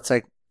people, it's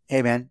like,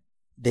 hey man,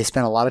 they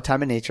spent a lot of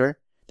time in nature.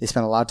 They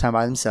spent a lot of time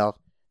by themselves.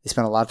 They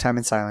spent a lot of time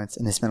in silence,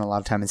 and they spent a lot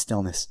of time in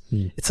stillness.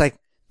 It's like,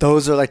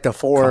 those are like the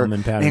 4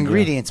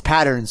 ingredients,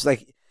 patterns.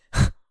 Like,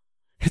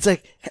 it's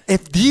like,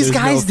 if these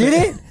guys did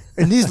it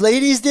and these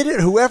ladies did it,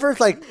 whoever,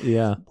 like,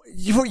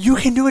 you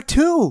can do it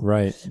too.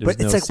 Right. But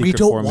it's like, we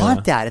don't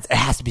want that. It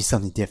has to be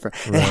something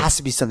different. Right. It has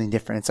to be something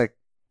different. It's like,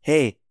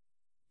 hey,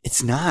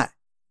 it's not.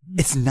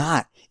 It's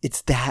not.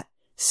 It's that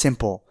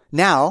simple.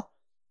 Now,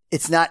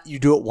 it's not you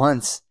do it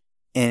once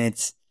and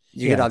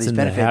you get all these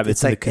benefits.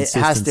 It's like, it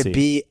has to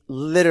be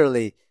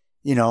literally,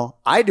 you know,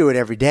 I do it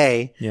every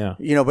day. Yeah.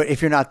 You know, but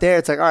if you're not there,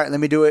 it's like, all right, let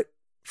me do it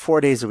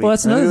 4 days a week. Well,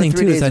 that's another thing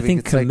too, is I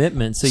think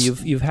commitment. So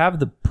you have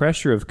the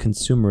pressure of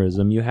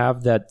consumerism. You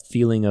have that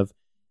feeling of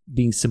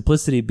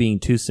simplicity being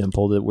too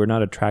simple, that we're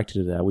not attracted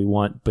to that. We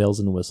want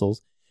bells and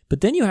whistles. But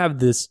then you have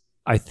this,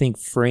 I think,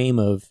 frame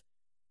of,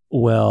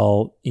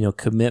 well, you know,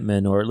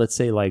 commitment, or let's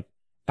say, like,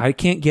 I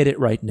can't get it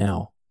right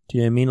now. Do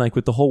you know what I mean? Like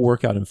with the whole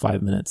workout in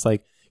 5 minutes,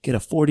 like get a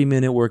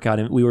 40-minute workout.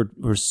 And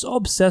we're so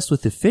obsessed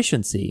with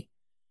efficiency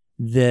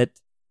that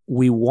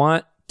we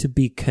want to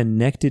be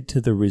connected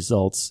to the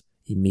results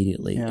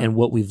immediately. Yeah. And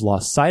what we've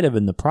lost sight of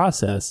in the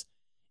process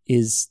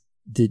is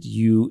that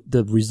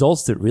the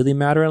results that really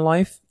matter in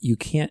life, you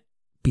can't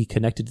be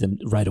connected to them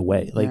right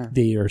away. Like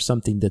they are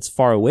something that's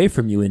far away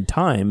from you in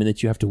time, and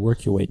that you have to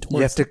work your way towards.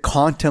 You have to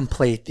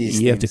contemplate these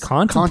things. You have to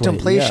contemplate.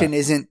 Contemplation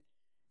isn't,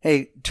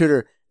 hey,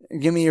 tutor,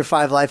 give me your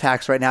 5 life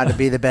hacks right now to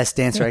be the best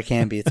dancer I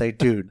can be. It's like,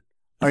 dude,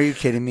 are you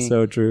kidding me?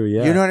 So true,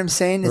 yeah. You know what I'm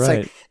saying? It's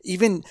like,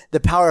 even the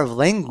power of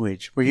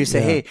language, where you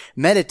say, hey,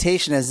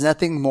 meditation is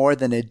nothing more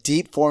than a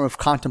deep form of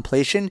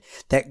contemplation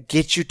that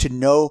gets you to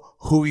know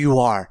who you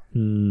are.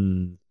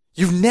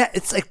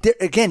 It's like,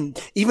 again,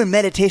 even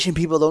meditation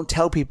people don't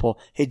tell people,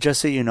 hey,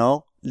 just so you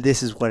know,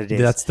 this is what it is.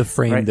 That's the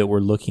frame that we're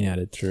looking at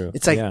it through.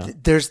 It's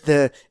like, there's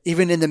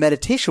even in the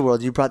meditation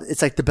world,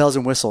 it's like the bells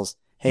and whistles.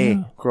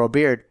 Hey, grow a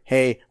beard.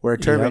 Hey, wear a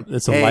turban.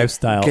 It's a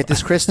lifestyle. Get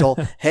this crystal.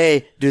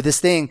 Hey, do this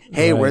thing.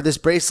 Hey, wear this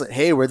bracelet.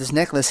 Hey, wear this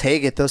necklace. Hey,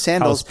 get those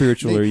sandals. How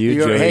spiritual are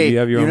you, Joey? Hey, do you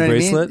have your own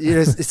bracelet? I mean?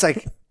 It's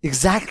like,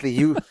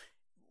 exactly.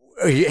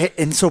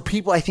 And so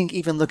people, I think,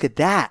 even look at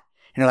that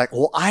and they're like,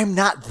 well, I'm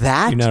not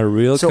that. You're not a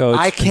real so coach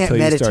I can't until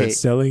meditate. You start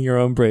selling your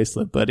own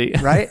bracelet, buddy.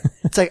 Right?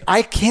 It's like,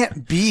 I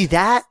can't be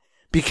that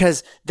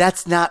because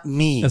that's not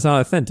me. That's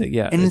not authentic.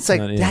 Yeah. And it's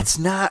like, that's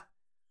not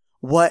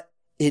what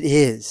it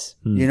is.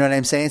 You know what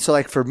I'm saying? So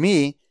like for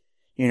me,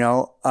 you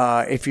know,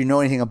 if you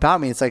know anything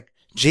about me, it's like,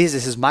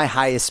 Jesus is my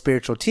highest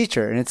spiritual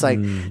teacher. And it's like,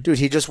 dude,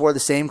 he just wore the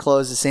same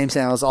clothes, the same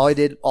sandals. All he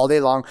did all day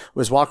long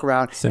was walk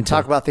around and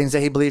talk about things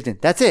that he believed in.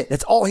 That's it.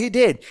 That's all he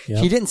did. Yep.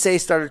 He didn't say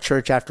start a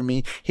church after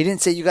me. He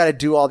didn't say you got to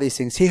do all these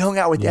things. He hung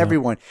out with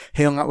everyone.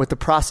 He hung out with the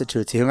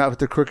prostitutes. He hung out with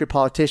the crooked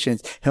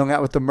politicians. He hung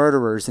out with the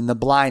murderers and the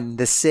blind and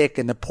the sick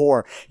and the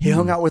poor. He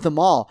hung out with them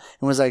all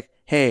and was like,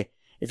 hey,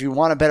 if you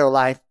want a better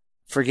life,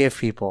 forgive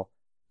people.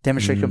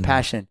 demonstrate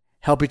compassion,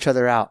 help each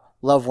other out,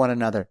 love one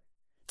another.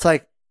 It's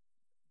like,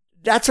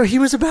 that's what he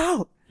was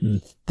about.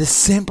 The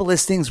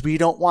simplest things we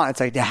don't want. It's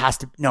like, it has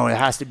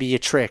to be a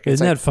trick.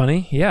 Isn't that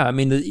funny? Yeah. I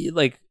mean,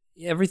 like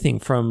everything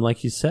from,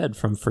 like you said,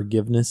 from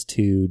forgiveness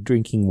to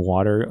drinking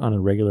water on a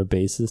regular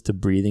basis to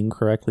breathing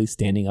correctly,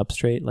 standing up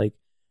straight. Like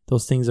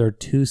those things are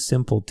too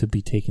simple to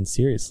be taken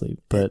seriously,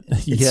 but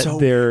yet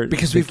they're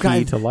because we've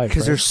got to life.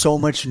 Because there's so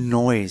much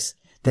noise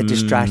that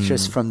distracts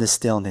us from the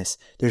stillness.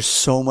 There's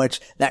so much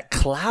that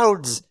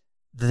clouds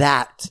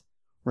that,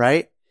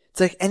 right?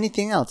 It's like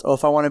anything else. Oh,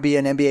 if I want to be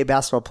an NBA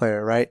basketball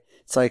player, right?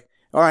 It's like,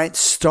 all right,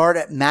 start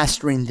at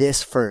mastering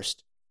this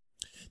first.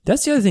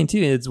 That's the other thing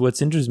too. It's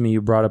what's interesting me.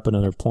 You brought up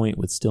another point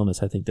with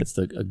stillness. I think that's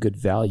a good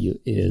value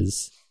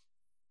is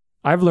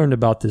I've learned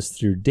about this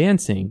through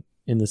dancing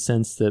in the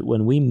sense that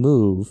when we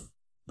move,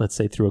 let's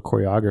say through a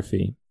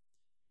choreography,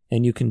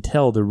 and you can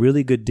tell the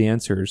really good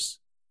dancers,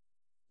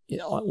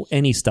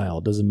 any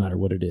style, doesn't matter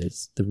what it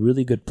is, the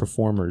really good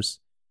performers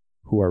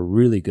who are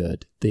really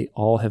good, they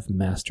all have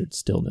mastered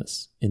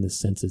stillness in the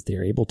sense that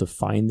they're able to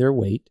find their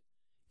weight,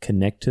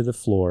 connect to the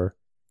floor,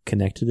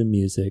 connect to the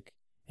music,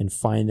 and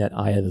find that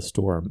eye of the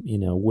storm,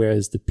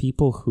 whereas the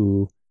people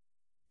who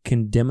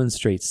can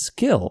demonstrate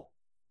skill,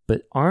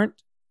 but aren't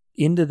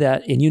into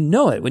that, and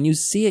it, when you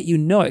see it,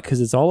 it, because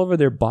it's all over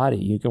their body.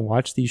 You can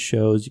watch these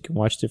shows, you can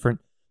watch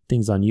different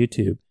things on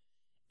YouTube,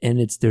 and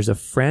there's a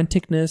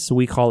franticness,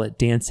 we call it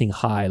dancing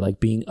high, like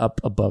being up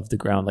above the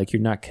ground, like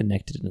you're not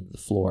connected into the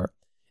floor.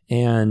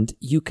 And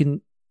you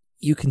can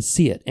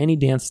see it, any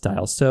dance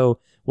style. So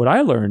what I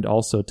learned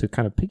also to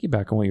kind of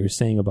piggyback on what you were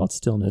saying about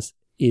stillness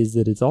is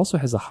that it also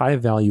has a high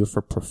value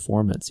for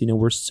performance.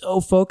 We're so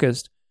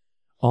focused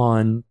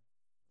on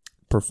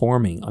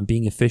performing, on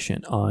being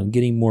efficient, on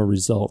getting more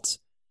results.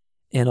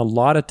 And a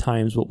lot of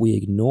times what we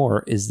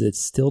ignore is that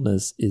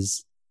stillness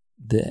is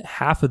the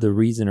half of the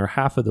reason or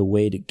half of the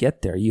way to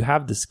get there. You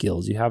have the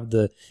skills, you have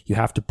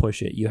to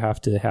push it, you have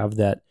to have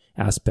that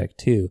aspect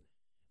too.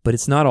 But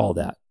it's not all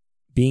that.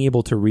 Being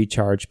able to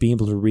recharge, being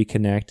able to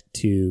reconnect,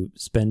 to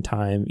spend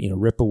time,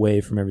 rip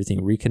away from everything,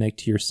 reconnect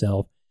to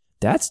yourself.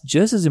 That's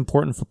just as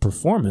important for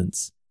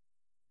performance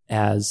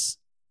as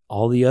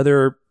all the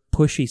other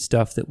pushy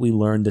stuff that we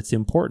learned that's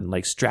important,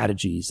 like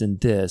strategies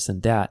and this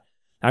and that.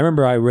 I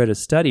remember I read a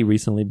study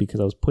recently because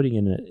I was putting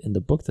in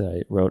the book that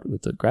I wrote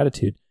with the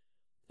gratitude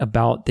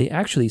about, they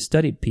actually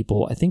studied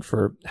people, I think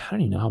for, I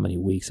don't even know how many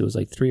weeks. It was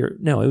like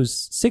it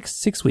was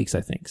six weeks,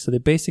 I think. So they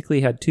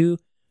basically had two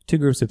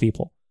groups of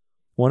people.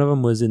 One of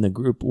them was in the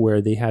group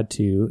where they had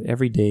to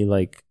every day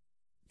like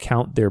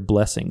count their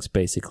blessings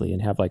basically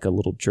and have like a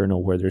little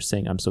journal where they're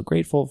saying, I'm so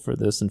grateful for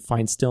this, and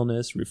find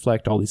stillness,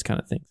 reflect, all these kind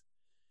of things.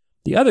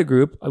 The other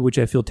group, which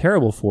I feel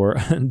terrible for,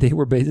 they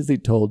were basically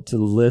told to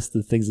list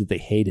the things that they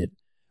hated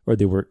or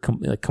they were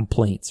like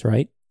complaints,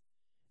 right?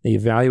 They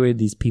evaluated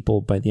these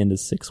people by the end of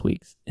 6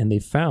 weeks, and they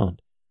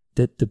found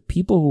that the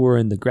people who were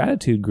in the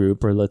gratitude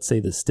group, or let's say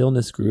the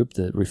stillness group,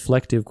 the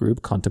reflective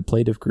group,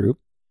 contemplative group,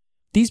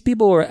 these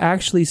people were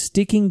actually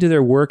sticking to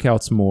their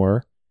workouts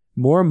more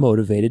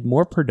motivated,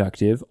 more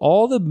productive.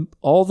 All the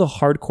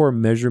hardcore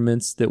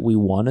measurements that we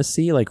want to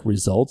see, like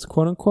results,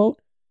 quote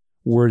unquote,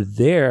 were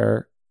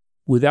there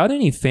without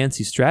any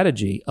fancy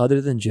strategy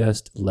other than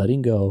just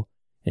letting go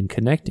and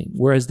connecting.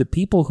 Whereas the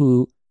people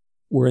who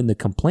were in the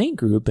complaint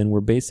group and were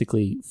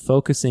basically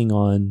focusing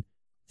on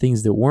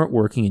things that weren't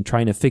working and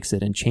trying to fix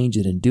it and change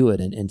it and do it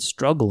and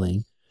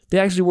struggling, they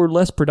actually were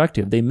less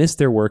productive. They missed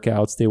their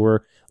workouts. They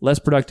were less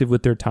productive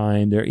with their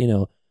time. They're,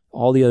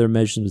 all the other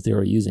measurements they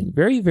were using.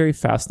 Very, very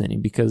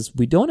fascinating because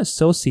we don't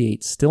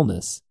associate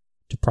stillness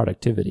to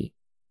productivity,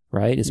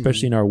 right?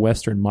 Especially in our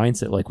Western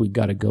mindset, like we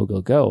got to go,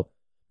 go, go.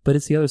 But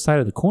it's the other side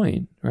of the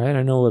coin, right?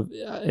 I don't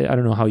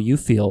know how you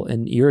feel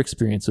and your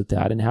experience with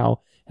that, and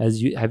how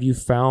have you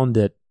found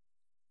that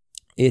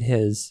it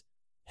has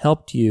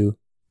helped you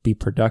be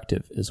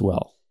productive as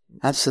well?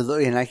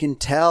 Absolutely. And I can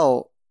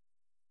tell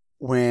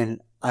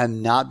when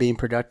I'm not being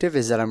productive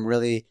is that I'm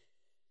really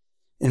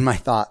in my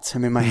thoughts.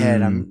 I'm in my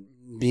head. I'm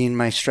being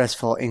my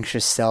stressful,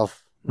 anxious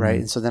self, right?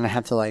 And so then I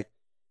have to like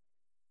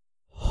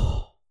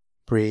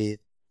breathe,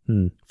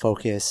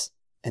 focus,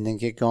 and then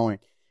get going.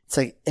 It's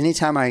like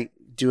anytime I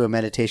do a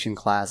meditation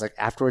class, like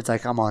afterwards,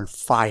 like I'm on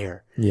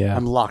fire. Yeah.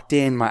 I'm locked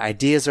in. My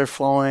ideas are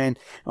flowing.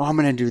 Oh, I'm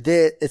going to do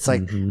this. It's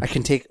like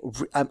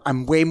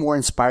I'm way more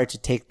inspired to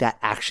take that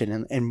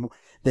action, and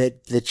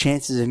the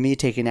chances of me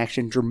taking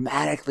action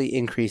dramatically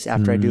increase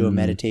after I do a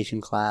meditation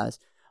class,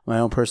 my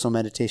own personal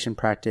meditation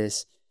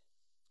practice.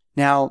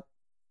 Now,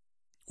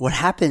 what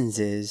happens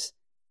is,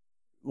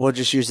 we'll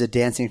just use the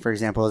dancing, for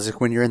example, is like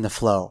when you're in the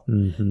flow.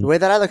 The way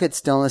that I look at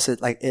stillness,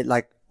 it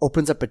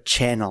opens up a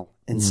channel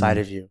inside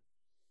of you.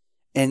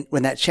 And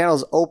when that channel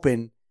is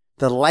open,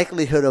 the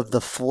likelihood of the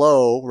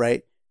flow,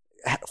 right,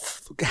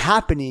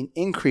 happening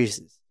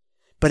increases.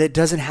 But it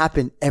doesn't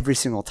happen every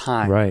single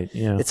time. Right,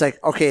 yeah. It's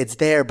like, okay, it's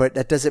there, but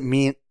that doesn't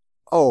mean,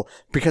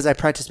 because I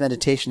practice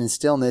meditation and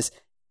stillness,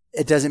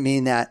 it doesn't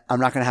mean that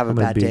I'm not going to have a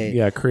bad day.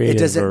 Yeah, creative.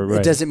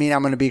 It doesn't mean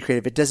I'm going to be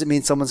creative. It doesn't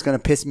mean someone's going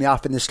to piss me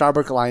off in the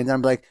Starbucks line and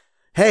I'm like,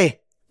 hey,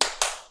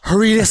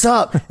 hurry this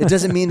up. It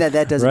doesn't mean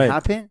that doesn't Right.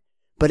 happen,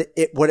 but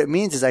what it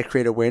means is I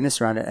create awareness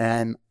around it, and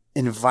I'm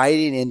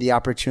inviting in the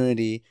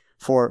opportunity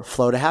for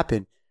flow to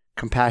happen.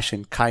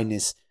 Compassion,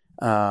 kindness,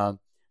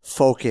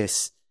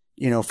 focus,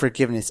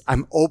 forgiveness.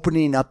 I'm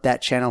opening up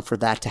that channel for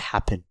that to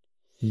happen.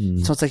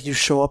 So it's like you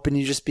show up and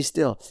you just be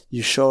still.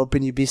 You show up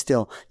and you be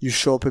still. You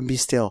show up and be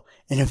still.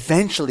 And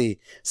eventually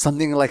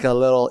something like a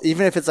little,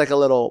 even if it's like a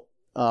little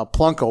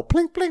plunko,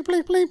 plink, plink,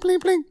 plink, plink, plink,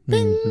 plink,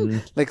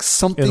 ping, like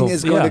something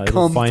is going to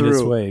come find through.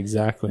 its way.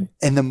 Exactly.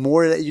 And the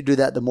more that you do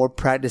that, the more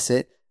practice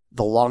it,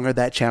 the longer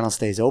that channel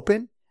stays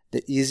open,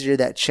 the easier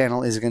that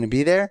channel is going to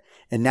be there.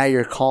 And now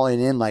you're calling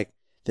in like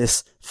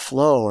this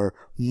flow, or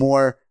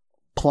more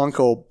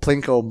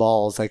plinko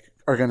balls like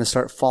are going to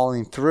start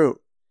falling through.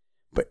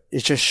 But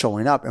it's just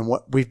showing up. And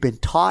what we've been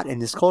taught in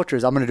this culture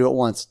is I'm going to do it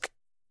once.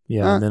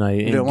 Yeah, and then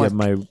I get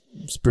my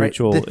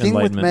spiritual The thing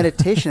enlightenment. with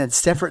meditation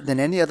that's different than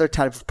any other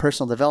type of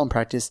personal development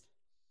practice,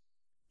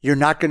 you're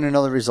not going to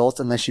know the results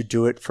unless you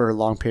do it for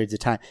long periods of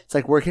time. It's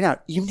like working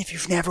out. Even if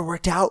you've never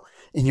worked out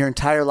in your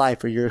entire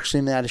life, or you're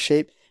extremely out of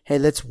shape, hey,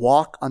 let's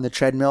walk on the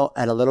treadmill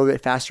at a little bit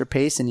faster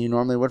pace than you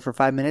normally would for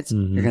 5 minutes.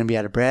 You're going to be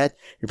out of breath.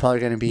 You're probably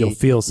going to be... You'll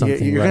feel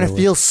something. You're right going to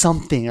away. feel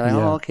something. You're like,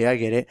 Yeah. oh, okay, I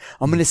get it.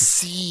 I'm going to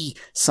see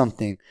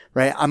something,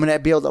 right? I'm going to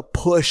be able to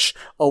push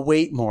a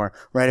weight more,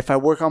 right? If I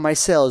work on my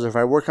sales, or if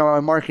I work on my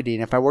marketing,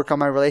 if I work on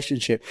my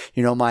relationship,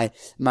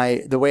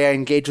 the way I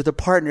engage with a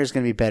partner is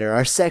going to be better.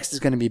 Our sex is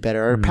going to be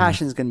better. Our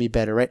passion is going to be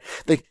better, right?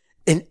 Like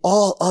in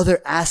all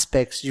other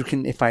aspects, you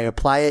can, if I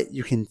apply it,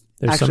 you can...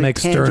 There's some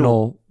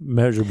external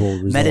measurable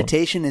result.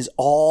 Meditation is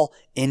all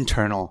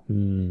internal.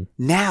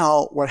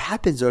 Now, what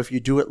happens though, if you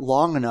do it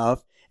long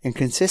enough and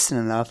consistent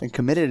enough and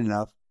committed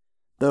enough,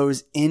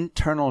 those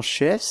internal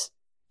shifts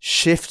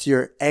shift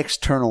your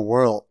external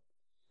world.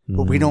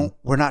 But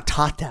we're not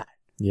taught that.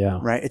 Yeah.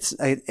 Right?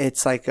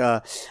 It's like,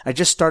 I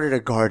just started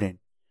a garden,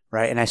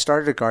 right? And I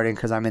started a garden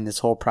because I'm in this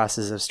whole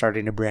process of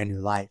starting a brand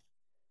new life.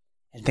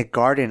 And the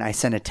garden, I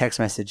sent a text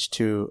message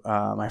to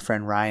my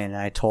friend Ryan,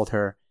 and I told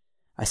her,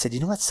 I said,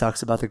 you know what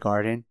sucks about the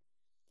garden?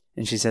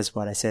 And she says,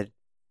 what? I said,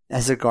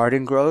 as the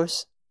garden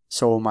grows,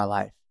 so will my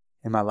life.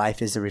 And my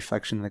life is a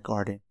reflection of the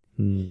garden.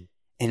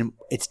 And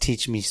it's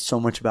teaching me so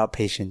much about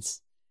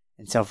patience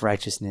and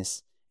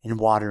self-righteousness and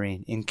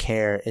watering and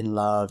care and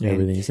love.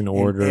 Everything's in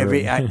order.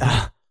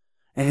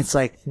 And it's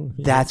like,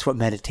 that's what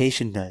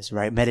meditation does,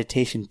 right?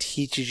 Meditation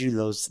teaches you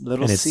those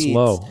little and it's seeds.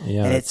 slow.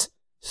 Yeah. And it's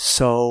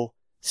so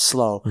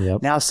slow.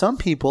 Yep. Now, some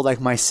people like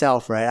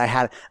myself, right? I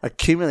had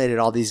accumulated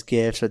all these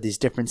gifts or these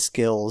different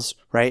skills,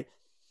 right?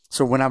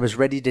 So when I was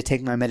ready to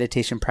take my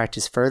meditation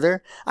practice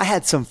further, I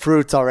had some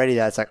fruits already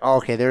that's like, oh,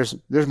 okay, there's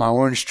my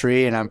orange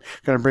tree, and I'm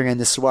going to bring in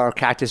this saguaro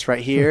cactus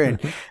right here. And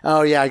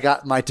oh yeah, I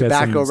got my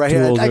tobacco right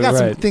here. I got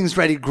some things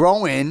ready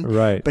growing,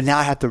 right? But now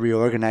I have to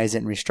reorganize it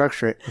and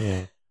restructure it.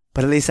 Yeah.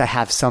 But at least I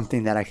have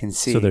something that I can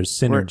see. So there's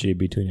synergy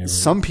between everything.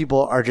 Some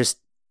people are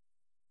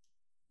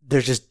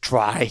they're just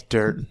dry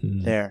dirt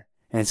there.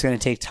 And it's going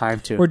to take time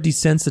to... We're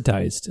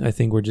desensitized. I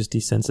think we're just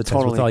desensitized.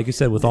 Totally. With, like you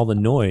said, with all the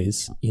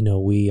noise,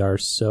 we are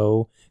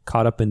so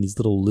caught up in these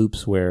little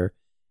loops where,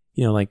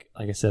 like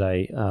I said,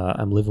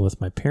 I'm living with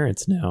my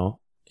parents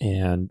now,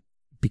 and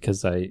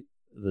because the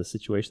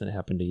situation that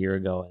happened a year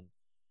ago,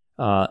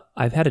 and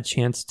I've had a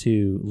chance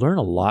to learn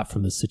a lot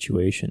from the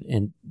situation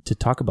and to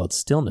talk about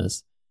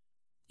stillness.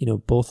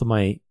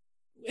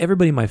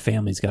 Everybody in my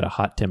family's got a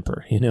hot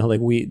temper,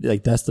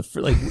 that's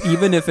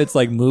even if it's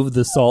like move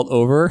the salt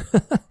over,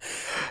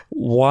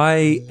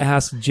 why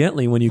ask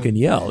gently when you can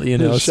yell,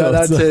 Shout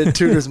out to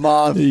Tudor's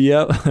mom.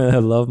 Yep. I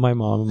love my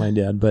mom and my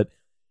dad,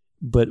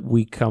 but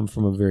we come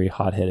from a very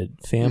hot-headed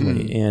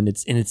family, and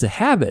it's a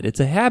habit. It's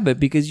a habit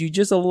because you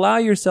just allow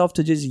yourself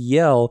to just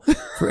yell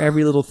for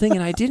every little thing.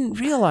 And I didn't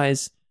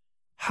realize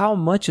how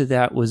much of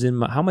that was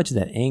how much of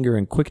that anger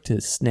and quick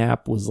to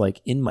snap was like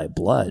in my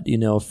blood,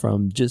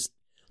 from just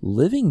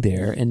living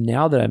there. And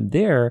now that I'm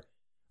there,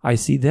 I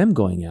see them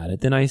going at it.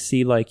 Then I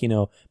see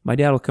my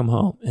dad will come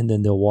home and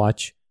then they'll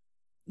watch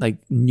like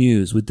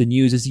news with the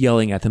news is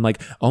yelling at them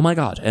like, oh my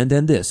God. And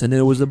then this, and then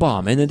it was a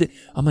bomb. And then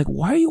I'm like,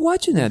 why are you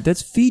watching that?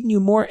 That's feeding you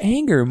more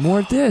anger,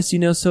 more this,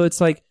 so it's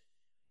like,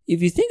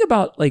 if you think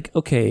about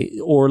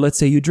or let's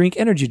say you drink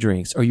energy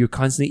drinks, or you're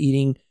constantly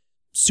eating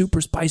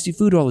super spicy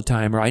food all the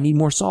time, or I need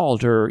more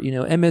salt, or,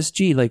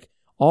 MSG, like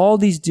all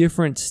these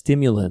different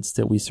stimulants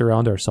that we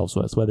surround ourselves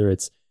with, whether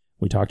it's,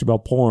 we talked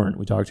about porn,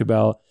 we talked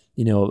about,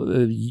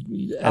 alcohol,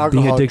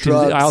 being addicted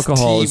drugs, to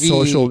alcohol, TV,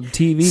 social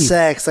TV,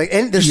 sex,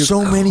 and there's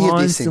so many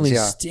of these things.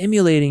 Yeah.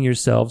 Stimulating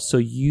yourself.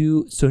 So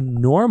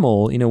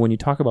normal, when you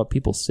talk about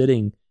people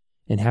sitting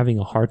and having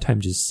a hard time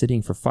just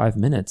sitting for 5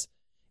 minutes,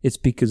 it's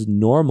because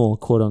normal,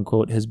 quote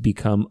unquote, has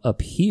become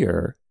up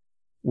here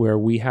where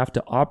we have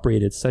to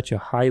operate at such a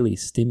highly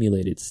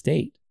stimulated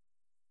state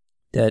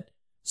that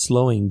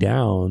slowing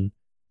down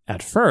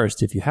at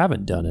first, if you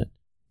haven't done it,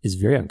 is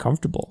very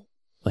uncomfortable.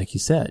 Like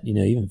you said,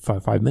 even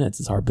 5 minutes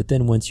is hard. But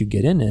then once you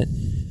get in it,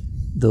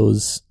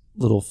 those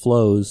little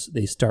flows,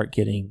 they start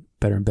getting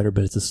better and better,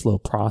 but it's a slow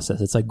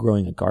process. It's like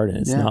growing a garden.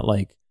 It's not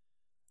like,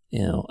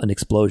 an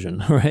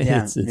explosion, right?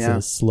 Yeah, It's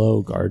a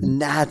slow garden.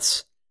 And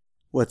that's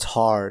what's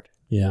hard.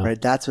 Yeah.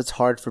 Right. That's what's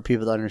hard for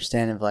people to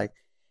understand of like,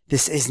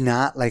 this is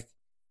not like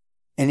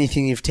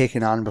anything you've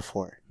taken on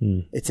before.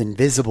 It's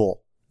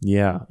invisible.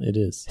 Yeah, it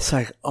is. It's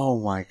like, oh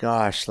my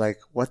gosh, like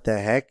what the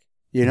heck,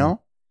 you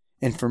know?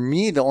 And for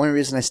me, the only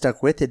reason I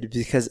stuck with it is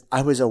because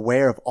I was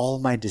aware of all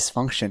of my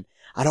dysfunction.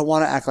 I don't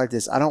want to act like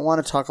this. I don't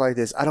want to talk like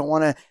this. I don't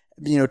want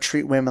to,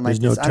 treat women like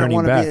There's this. no turning I don't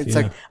want back. to be, it's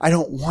like, I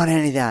don't want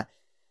any of that.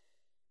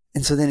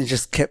 And so then it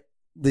just kept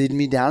leading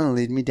me down and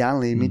leading me down,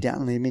 leading me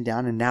down, leading me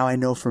down. And now I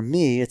know for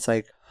me, it's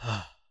like,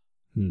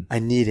 I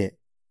need it.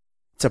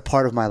 It's a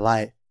part of my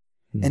life.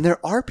 And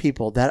there are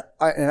people that,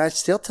 and I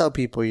still tell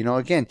people,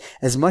 again,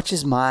 as much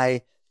as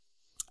my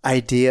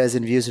ideas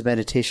and views of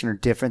meditation are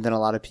different than a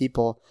lot of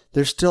people,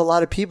 there's still a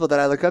lot of people that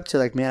I look up to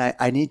like, man,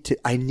 I need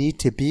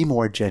to be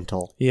more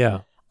gentle.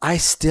 Yeah. I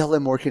still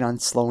am working on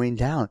slowing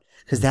down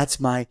because that's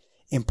my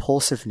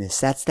impulsiveness.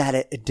 That's that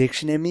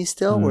addiction in me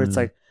still where it's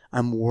like,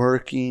 I'm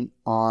working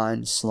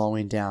on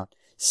slowing down,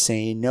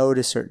 saying no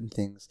to certain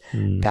things,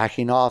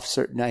 backing off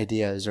certain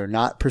ideas or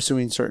not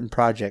pursuing certain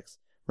projects,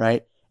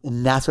 right?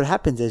 And that's what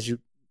happens as you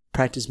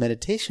practice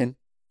meditation.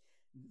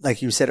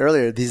 Like you said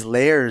earlier, these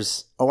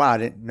layers. Oh, wow, I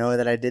didn't know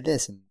that I did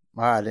this. And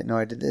wow, I didn't know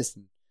I did this.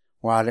 And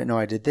wow, I didn't know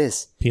I did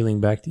this. Peeling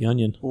back the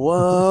onion.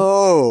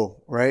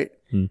 Whoa, right?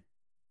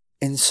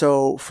 And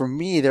so for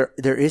me, there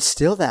is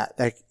still that.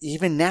 Like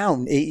even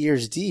now, 8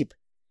 years deep,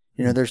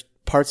 there's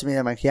parts of me that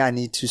I'm like, yeah, I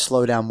need to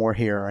slow down more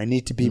here. Or I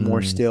need to be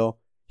more still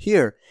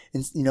here.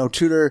 And,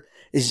 Tudor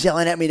is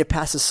yelling at me to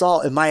pass the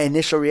salt. And my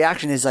initial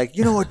reaction is like,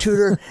 you know what,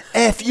 Tudor?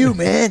 F you,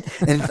 man.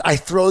 And I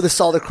throw the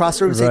salt across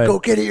the room and say, go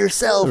get it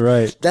yourself.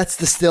 Right. That's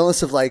the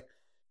stillness of like,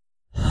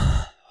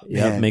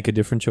 yeah, make a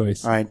different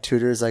choice. All right.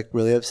 Tudor is like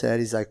really upset.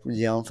 He's like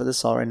yelling for the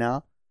salt right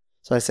now.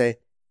 So I say,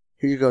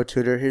 here you go,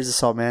 Tudor. Here's the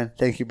salt, man.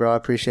 Thank you, bro. I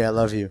appreciate it. I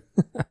love you.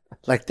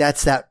 Like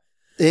that's that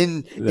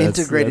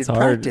integrated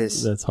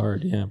practice. That's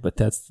hard. Yeah. But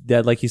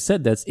that, like you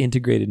said, that's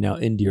integrated now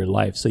into your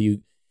life. So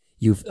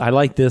I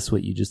like this,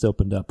 what you just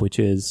opened up, which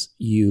is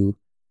you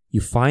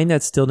find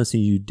that stillness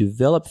and you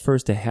develop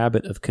first a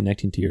habit of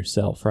connecting to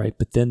yourself, right?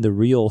 But then the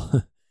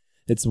real,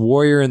 it's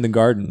warrior in the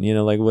garden,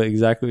 like what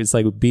exactly, it's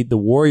like be the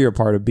warrior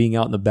part of being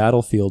out in the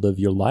battlefield of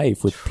your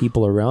life with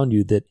people around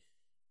you that,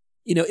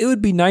 it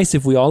would be nice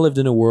if we all lived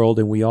in a world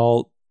and we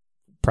all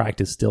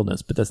practice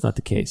stillness, but that's not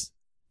the case.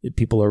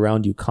 People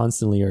around you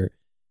constantly are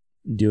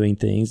doing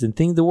things and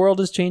the world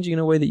is changing in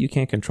a way that you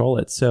can't control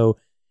it. So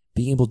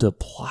being able to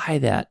apply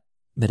that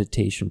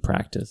meditation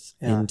practice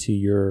into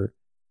your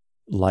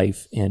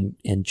life and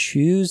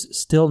choose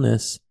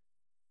stillness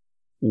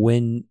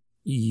when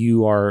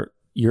your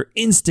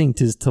instinct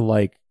is to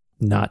like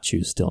not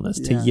choose stillness,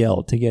 to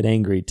yell, to get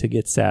angry, to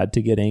get sad,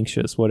 to get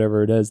anxious,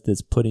 whatever it is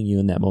that's putting you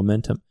in that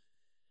momentum.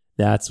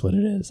 That's what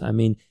it is. I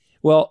mean,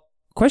 well,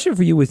 question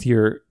for you with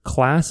your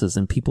classes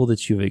and people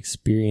that you've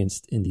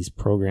experienced in these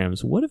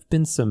programs, what have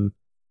been some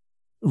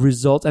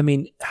results? I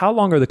mean, how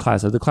long are the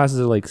classes? The classes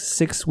are like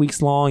 6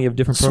 weeks long. You have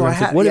different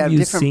programs. What have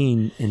you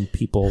seen in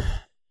people?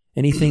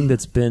 Anything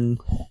that's been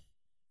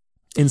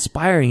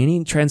inspiring?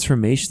 Any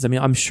transformations? I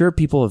mean, I'm sure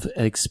people have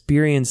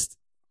experienced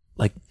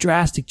like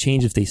drastic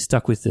change if they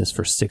stuck with this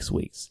for 6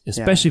 weeks,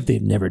 especially if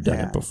they've never done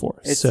it before.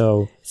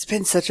 It's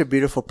been such a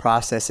beautiful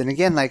process. And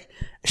again, like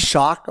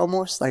shock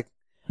almost, like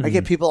I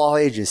get people all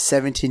ages,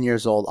 17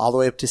 years old, all the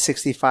way up to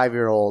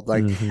 65-year-old,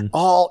 like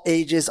all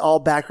ages, all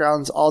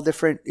backgrounds, all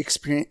different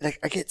experience. Like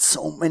I get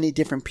so many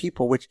different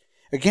people, which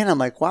again, I'm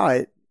like,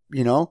 wow,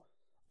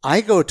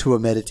 I go to a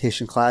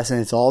meditation class and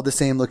it's all the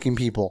same looking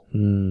people.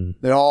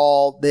 They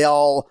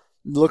all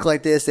look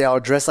like this. They all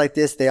dress like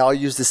this. They all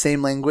use the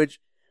same language.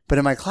 But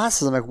in my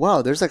classes, I'm like,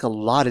 wow, there's like a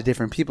lot of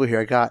different people here.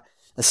 I got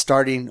a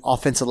starting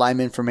offensive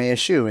lineman from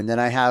ASU. And then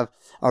I have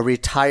a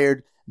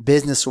retired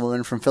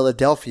businesswoman from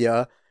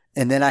Philadelphia.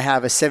 And then I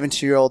have a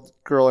 17-year-old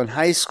girl in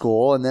high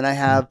school. And then I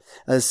have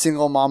a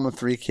single mom of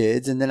 3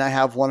 kids. And then I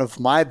have one of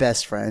my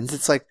best friends.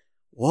 It's like,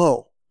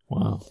 whoa.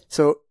 Wow.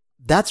 So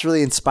that's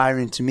really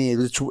inspiring to me,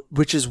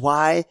 which is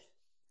why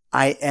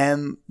I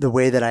am the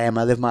way that I am.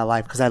 I live my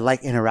life because I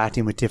like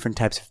interacting with different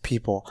types of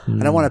people.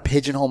 I don't want to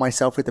pigeonhole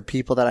myself with the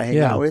people that I hang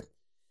out with.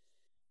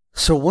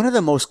 So one of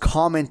the most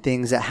common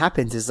things that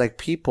happens is like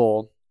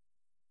people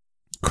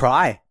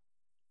cry.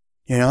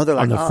 They're like,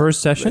 on the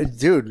first session?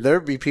 Dude,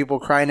 there'd be people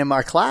crying in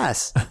my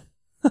class.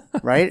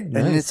 Right?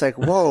 Nice. And it's like,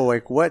 whoa,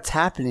 like what's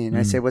happening? And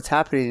I say, what's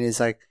happening is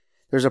like,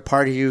 there's a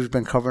part of you who's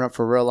been covering up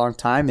for a real long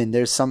time. And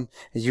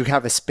you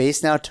have a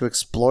space now to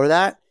explore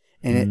that.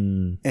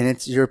 And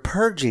you're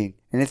purging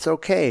and it's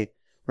okay.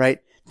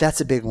 Right?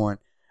 That's a big one.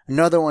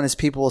 Another one is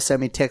people will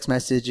send me text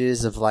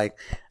messages of like,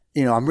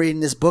 I'm reading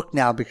this book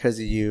now because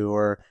of you,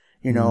 or,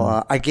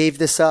 I gave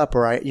this up,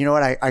 or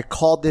I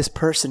called this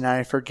person and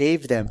I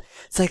forgave them.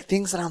 It's like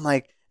things that I'm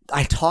like,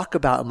 I talk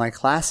about in my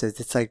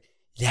classes. It's like,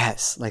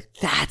 yes, like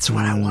that's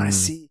what I want to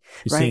see.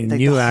 You're right? seeing Like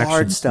new the actions,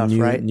 hard stuff,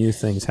 right? New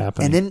things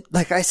happen. And then,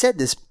 like I said,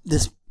 this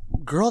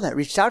girl that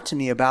reached out to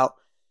me about,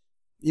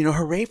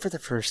 hooray for the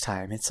first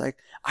time. It's like,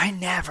 I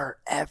never,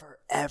 ever,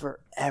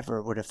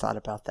 ever would have thought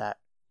about that,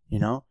 you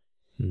know?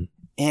 Hmm.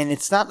 And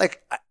it's not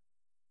like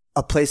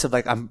a place of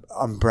like,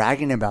 I'm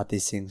bragging about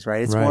these things,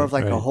 right? It's more of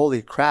like a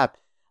holy crap.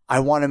 I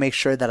want to make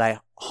sure that I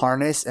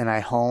harness and I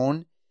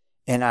hone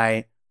and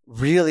I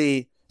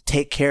really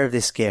take care of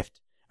this gift.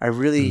 I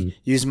really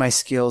use my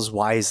skills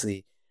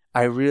wisely.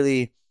 I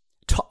really,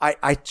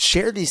 I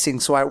share these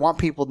things. So I want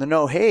people to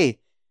know, hey,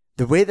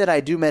 the way that I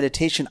do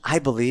meditation, I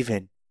believe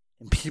in,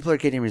 and people are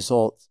getting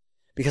results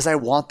because I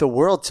want the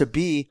world to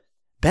be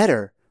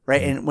better.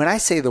 Right. And when I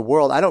say the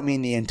world, I don't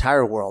mean the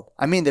entire world.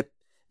 I mean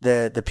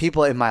the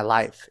people in my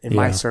life, in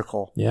my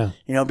circle. Yeah.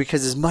 You know,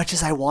 because as much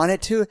as I want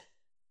it to,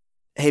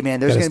 hey man,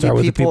 there's going to be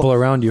with the people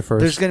around you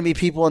first. There's going to be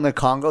people in the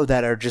Congo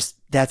that are just,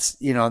 that's,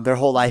 you know, their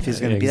whole life is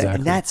going to be that.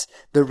 And that's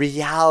the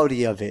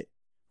reality of it.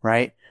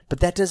 Right. But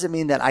that doesn't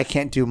mean that I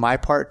can't do my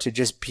part to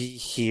just be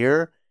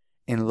here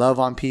and love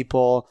on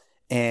people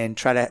and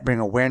try to bring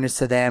awareness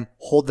to them,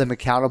 hold them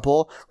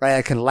accountable, right?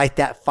 I can light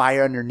that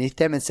fire underneath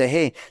them and say,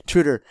 hey,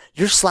 Tudor,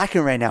 you're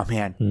slacking right now,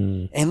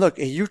 man. And look,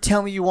 if you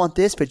tell me you want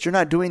this, but you're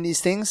not doing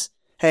these things,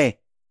 hey,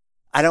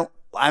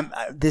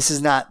 this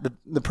is not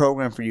the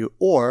program for you.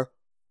 Or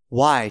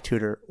why,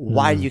 Tudor?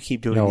 Why do you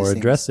keep doing these things? Or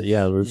address it,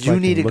 yeah. You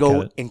need to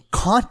go and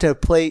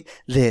contemplate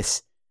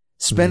this.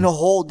 Spend a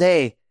whole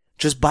day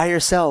just by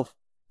yourself.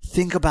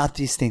 Think about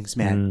these things,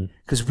 man.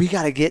 Because we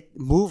got to get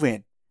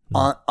moving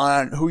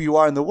on who you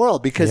are in the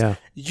world, because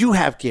you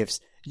have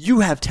gifts, you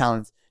have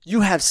talents,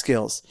 you have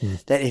skills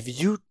that if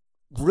you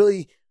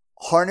really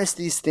harness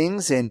these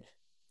things and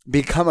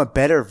become a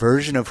better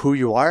version of who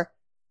you are,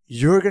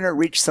 you're going to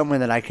reach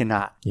someone that I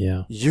cannot.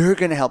 Yeah. You're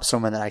going to help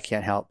someone that I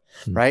can't help.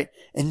 Right.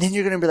 And then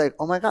you're going to be like,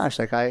 oh my gosh,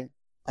 like I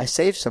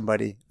saved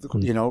somebody,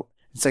 you know,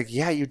 it's like,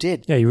 yeah, you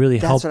did. Yeah. You really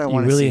helped. You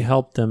really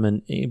helped them.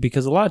 And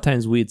because a lot of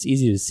times it's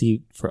easy to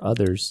see for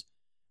others,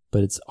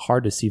 but it's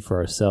hard to see for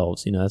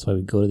ourselves. You know, that's why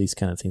we go to these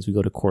kind of things. We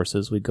go to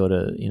courses, we go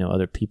to, you know,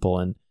 other people.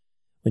 And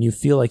when you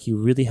feel like you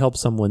really help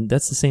someone,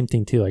 that's the same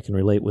thing too. I can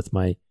relate with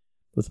my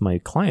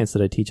clients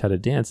that I teach how to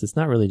dance. It's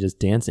not really just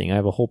dancing. I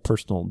have a whole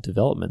personal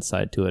development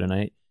side to it.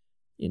 And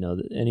you know,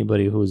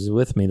 anybody who's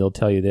with me, they'll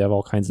tell you they have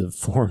all kinds of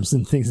forms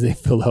and things they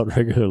fill out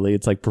regularly.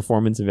 It's like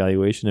performance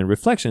evaluation and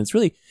reflection. It's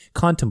really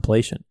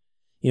contemplation.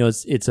 You know,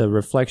 it's a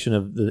reflection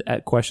of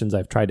the questions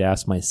I've tried to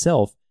ask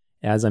myself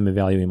as I'm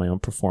evaluating my own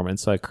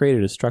performance. So I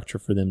created a structure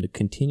for them to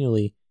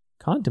continually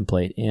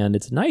contemplate. And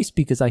it's nice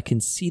because I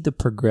can see the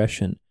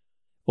progression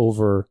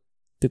over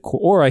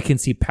or I can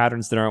see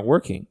patterns that aren't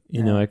working.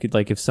 You know, I could,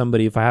 like,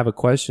 if I have a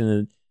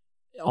question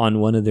on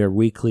one of their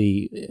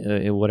weekly,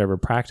 whatever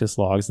practice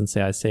logs, and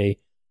I say,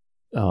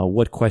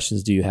 what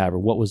questions do you have? Or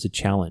what was the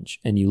challenge?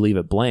 And you leave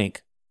it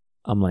blank.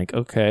 I'm like,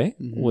 okay,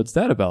 what's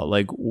that about?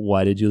 Like,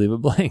 why did you leave it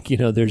blank? You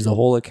know, there's a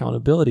whole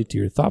accountability to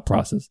your thought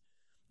process.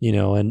 You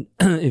know, and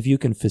if you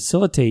can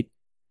facilitate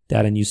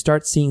that and you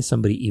start seeing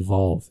somebody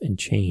evolve and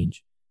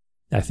change,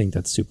 I think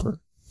that's super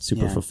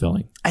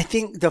fulfilling. I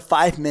think the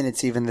 5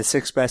 minutes, even the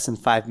 6 breaths in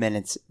 5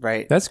 minutes,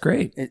 right? That's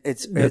great.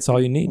 That's all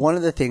you need. One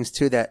of the things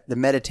too, that the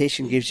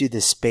meditation gives you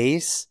the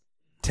space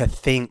to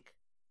think,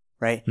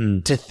 right?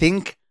 To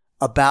think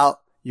about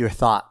your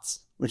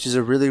thoughts, which is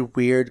a really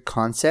weird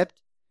concept.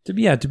 To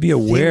be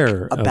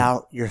aware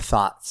about your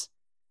thoughts.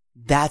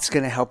 That's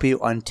going to help you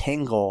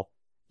untangle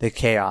the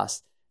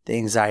chaos, the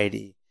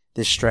anxiety,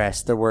 the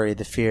stress, the worry,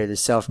 the fear, the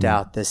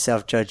self-doubt, the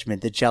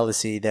self-judgment, the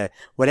jealousy, the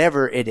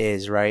whatever it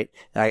is, right?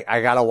 I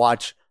got to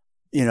watch,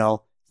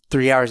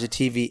 3 hours of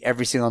TV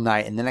every single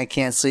night, and then I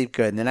can't sleep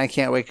good, and then I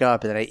can't wake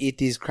up, and then I eat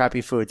these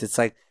crappy foods. It's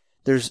like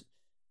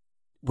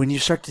when you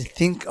start to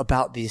think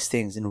about these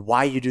things and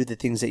why you do the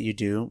things that you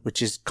do,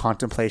 which is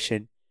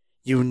contemplation,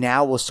 you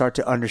now will start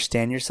to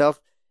understand yourself.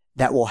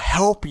 That will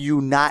help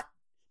you not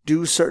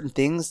do certain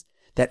things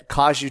that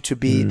cause you to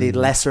be the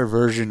lesser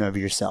version of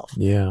yourself.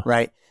 Yeah.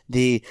 Right?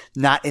 The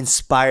not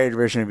inspired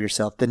version of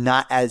yourself, the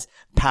not as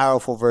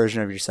powerful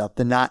version of yourself,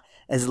 the not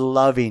as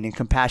loving and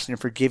compassionate,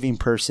 forgiving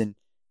person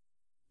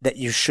that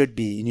you should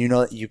be and you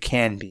know that you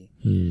can be.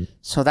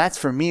 So that's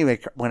for me,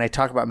 like when I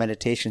talk about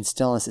meditation,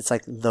 stillness, it's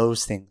like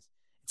those things.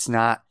 It's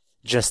not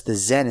just the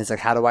Zen. It's like,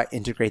 how do I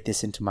integrate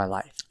this into my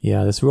life?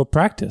 Yeah, this real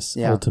practice,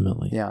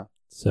 ultimately. Yeah.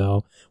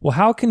 So, well,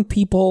 how can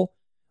people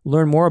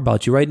learn more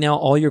about you? Right now,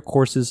 all your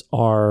courses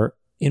are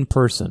in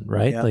person,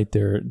 right? Yeah. Like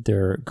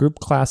they're group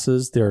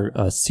classes, they're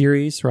a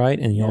series, right?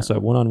 And you also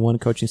have one-on-one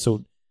coaching.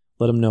 So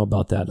let them know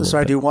about that. So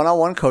I do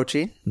one-on-one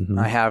coaching.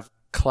 I have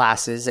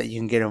classes that you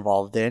can get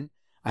involved in.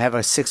 I have a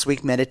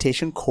 6-week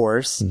meditation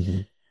course.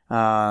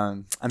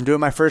 I'm doing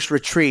my first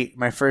retreat,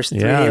 my first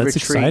 3-day retreat. That's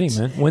exciting,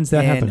 man. When's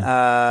that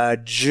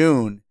happening?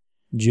 June.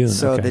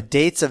 So the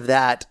dates of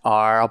that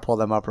are, I'll pull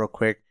them up real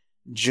quick.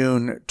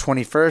 June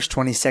 21st,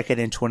 22nd,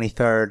 and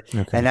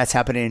 23rd. Okay. And that's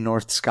happening in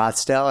North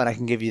Scottsdale. And I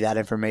can give you that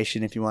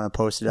information if you want to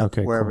post it up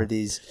wherever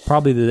these.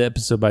 Probably the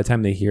episode, by the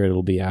time they hear it,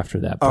 it'll be after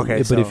that. But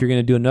if you're going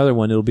to do another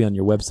one, it'll be on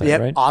your website,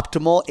 right?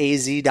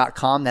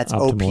 optimalaz.com. That's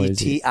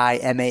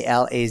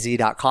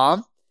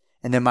OPTIMALAZ.com.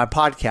 And then my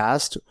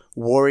podcast,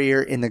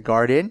 Warrior in the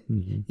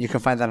Garden. You can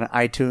find that on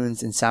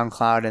iTunes and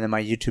SoundCloud. And then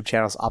my YouTube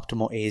channel is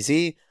Optimal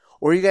AZ.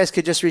 Or you guys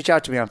could just reach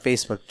out to me on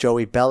Facebook,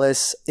 Joey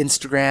Bellus,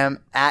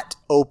 Instagram at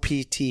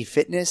OPT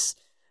Fitness.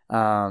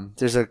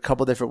 There's a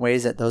couple different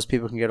ways that those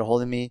people can get a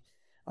hold of me.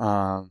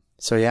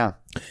 So yeah.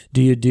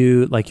 Do you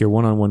do like your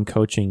one-on-one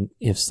coaching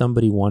if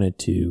somebody wanted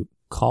to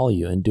call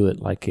you and do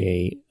it like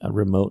a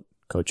remote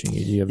coaching?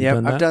 You ever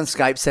done that? I've done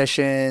Skype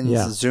sessions,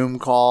 Yeah. Zoom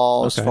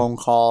calls, Okay. phone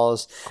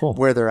calls, Cool.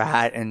 where they're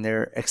at and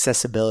their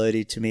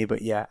accessibility to me.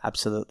 But yeah,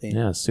 absolutely.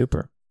 Yeah,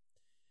 super.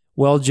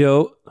 Well,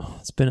 Joe,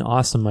 it's been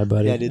awesome, my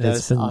buddy. Yeah, dude, that it's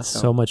was been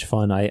awesome. so much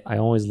fun. I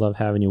always love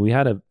having you. We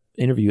had a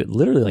interview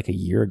literally like a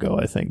year ago,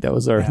 I think. That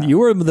was our. Yeah. You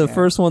were the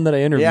first one that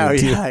I interviewed. Yeah,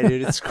 too. yeah,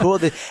 dude. It's cool.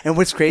 And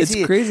what's crazy?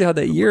 It's crazy how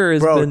that year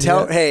has Bro,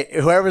 been. hey,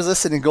 whoever's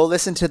listening, go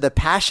listen to the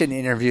passion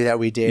interview that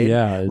we did.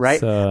 Yeah, it's,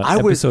 right.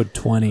 episode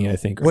 20, I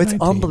think. Or What's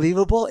 19.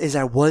 unbelievable is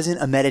I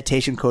wasn't a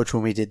meditation coach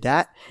when we did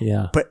that.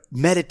 Yeah. But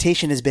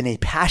meditation has been a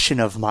passion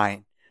of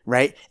mine,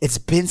 right? It's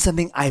been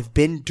something I've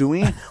been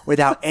doing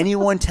without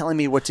anyone telling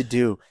me what to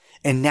do.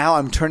 And now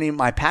I'm turning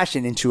my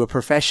passion into a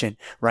profession,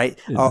 right?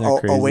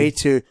 A way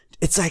to,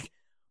 it's like,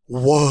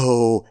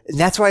 whoa. And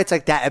that's why it's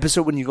like that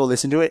episode when you go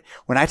listen to it.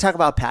 When I talk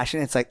about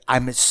passion, it's like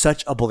I'm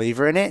such a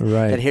believer in it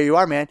Right. that here you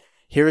are, man.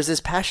 Here is this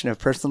passion of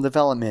personal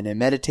development and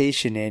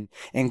meditation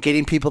and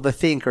getting people to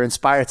think or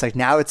inspire. It's like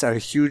now it's a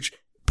huge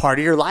part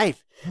of your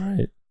life.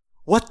 Right.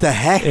 What the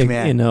heck,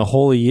 man? In a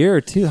whole year,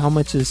 too, how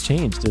much has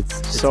changed?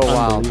 It's so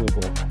wild.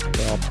 unbelievable.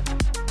 Well,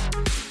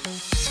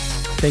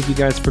 thank you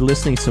guys for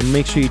listening. So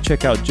make sure you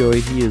check out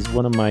Joey. He is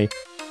one of my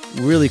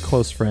really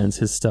close friends.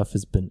 His stuff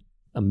has been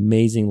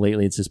amazing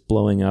lately. It's just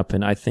blowing up.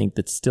 And I think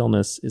that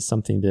stillness is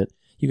something that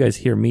you guys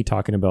hear me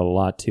talking about a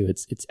lot too.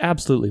 It's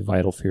absolutely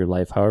vital for your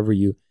life, however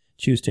you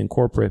choose to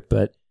incorporate.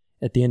 But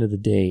at the end of the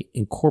day,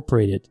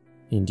 incorporate it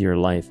into your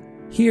life.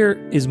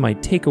 Here is my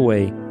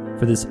takeaway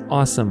for this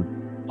awesome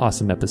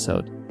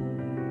episode.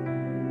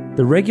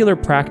 The regular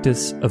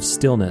practice of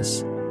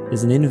stillness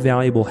is an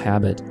invaluable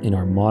habit in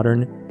our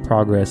modern,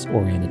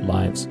 progress-oriented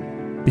lives.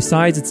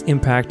 Besides its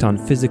impact on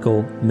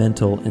physical,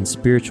 mental, and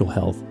spiritual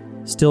health,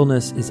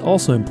 stillness is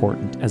also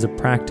important as a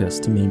practice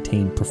to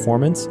maintain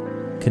performance,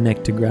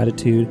 connect to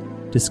gratitude,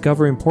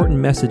 discover important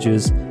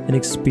messages, and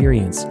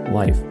experience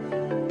life.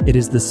 It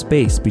is the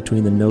space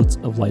between the notes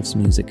of life's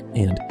music,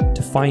 and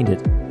to find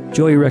it,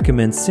 Joey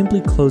recommends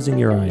simply closing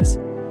your eyes,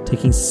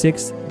 taking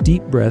 6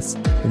 deep breaths,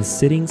 and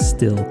sitting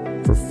still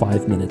for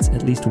 5 minutes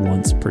at least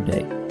once per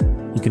day.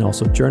 You can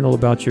also journal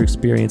about your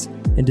experience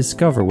and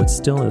discover what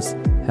stillness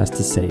has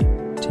to say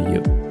to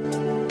you.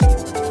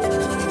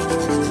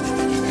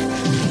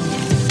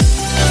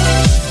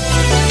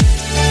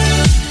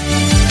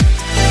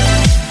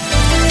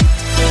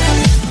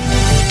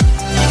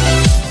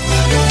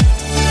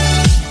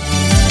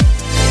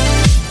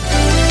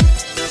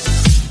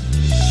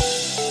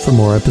 For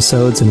more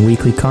episodes and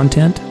weekly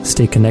content,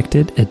 stay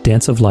connected at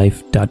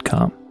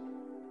danceoflife.com.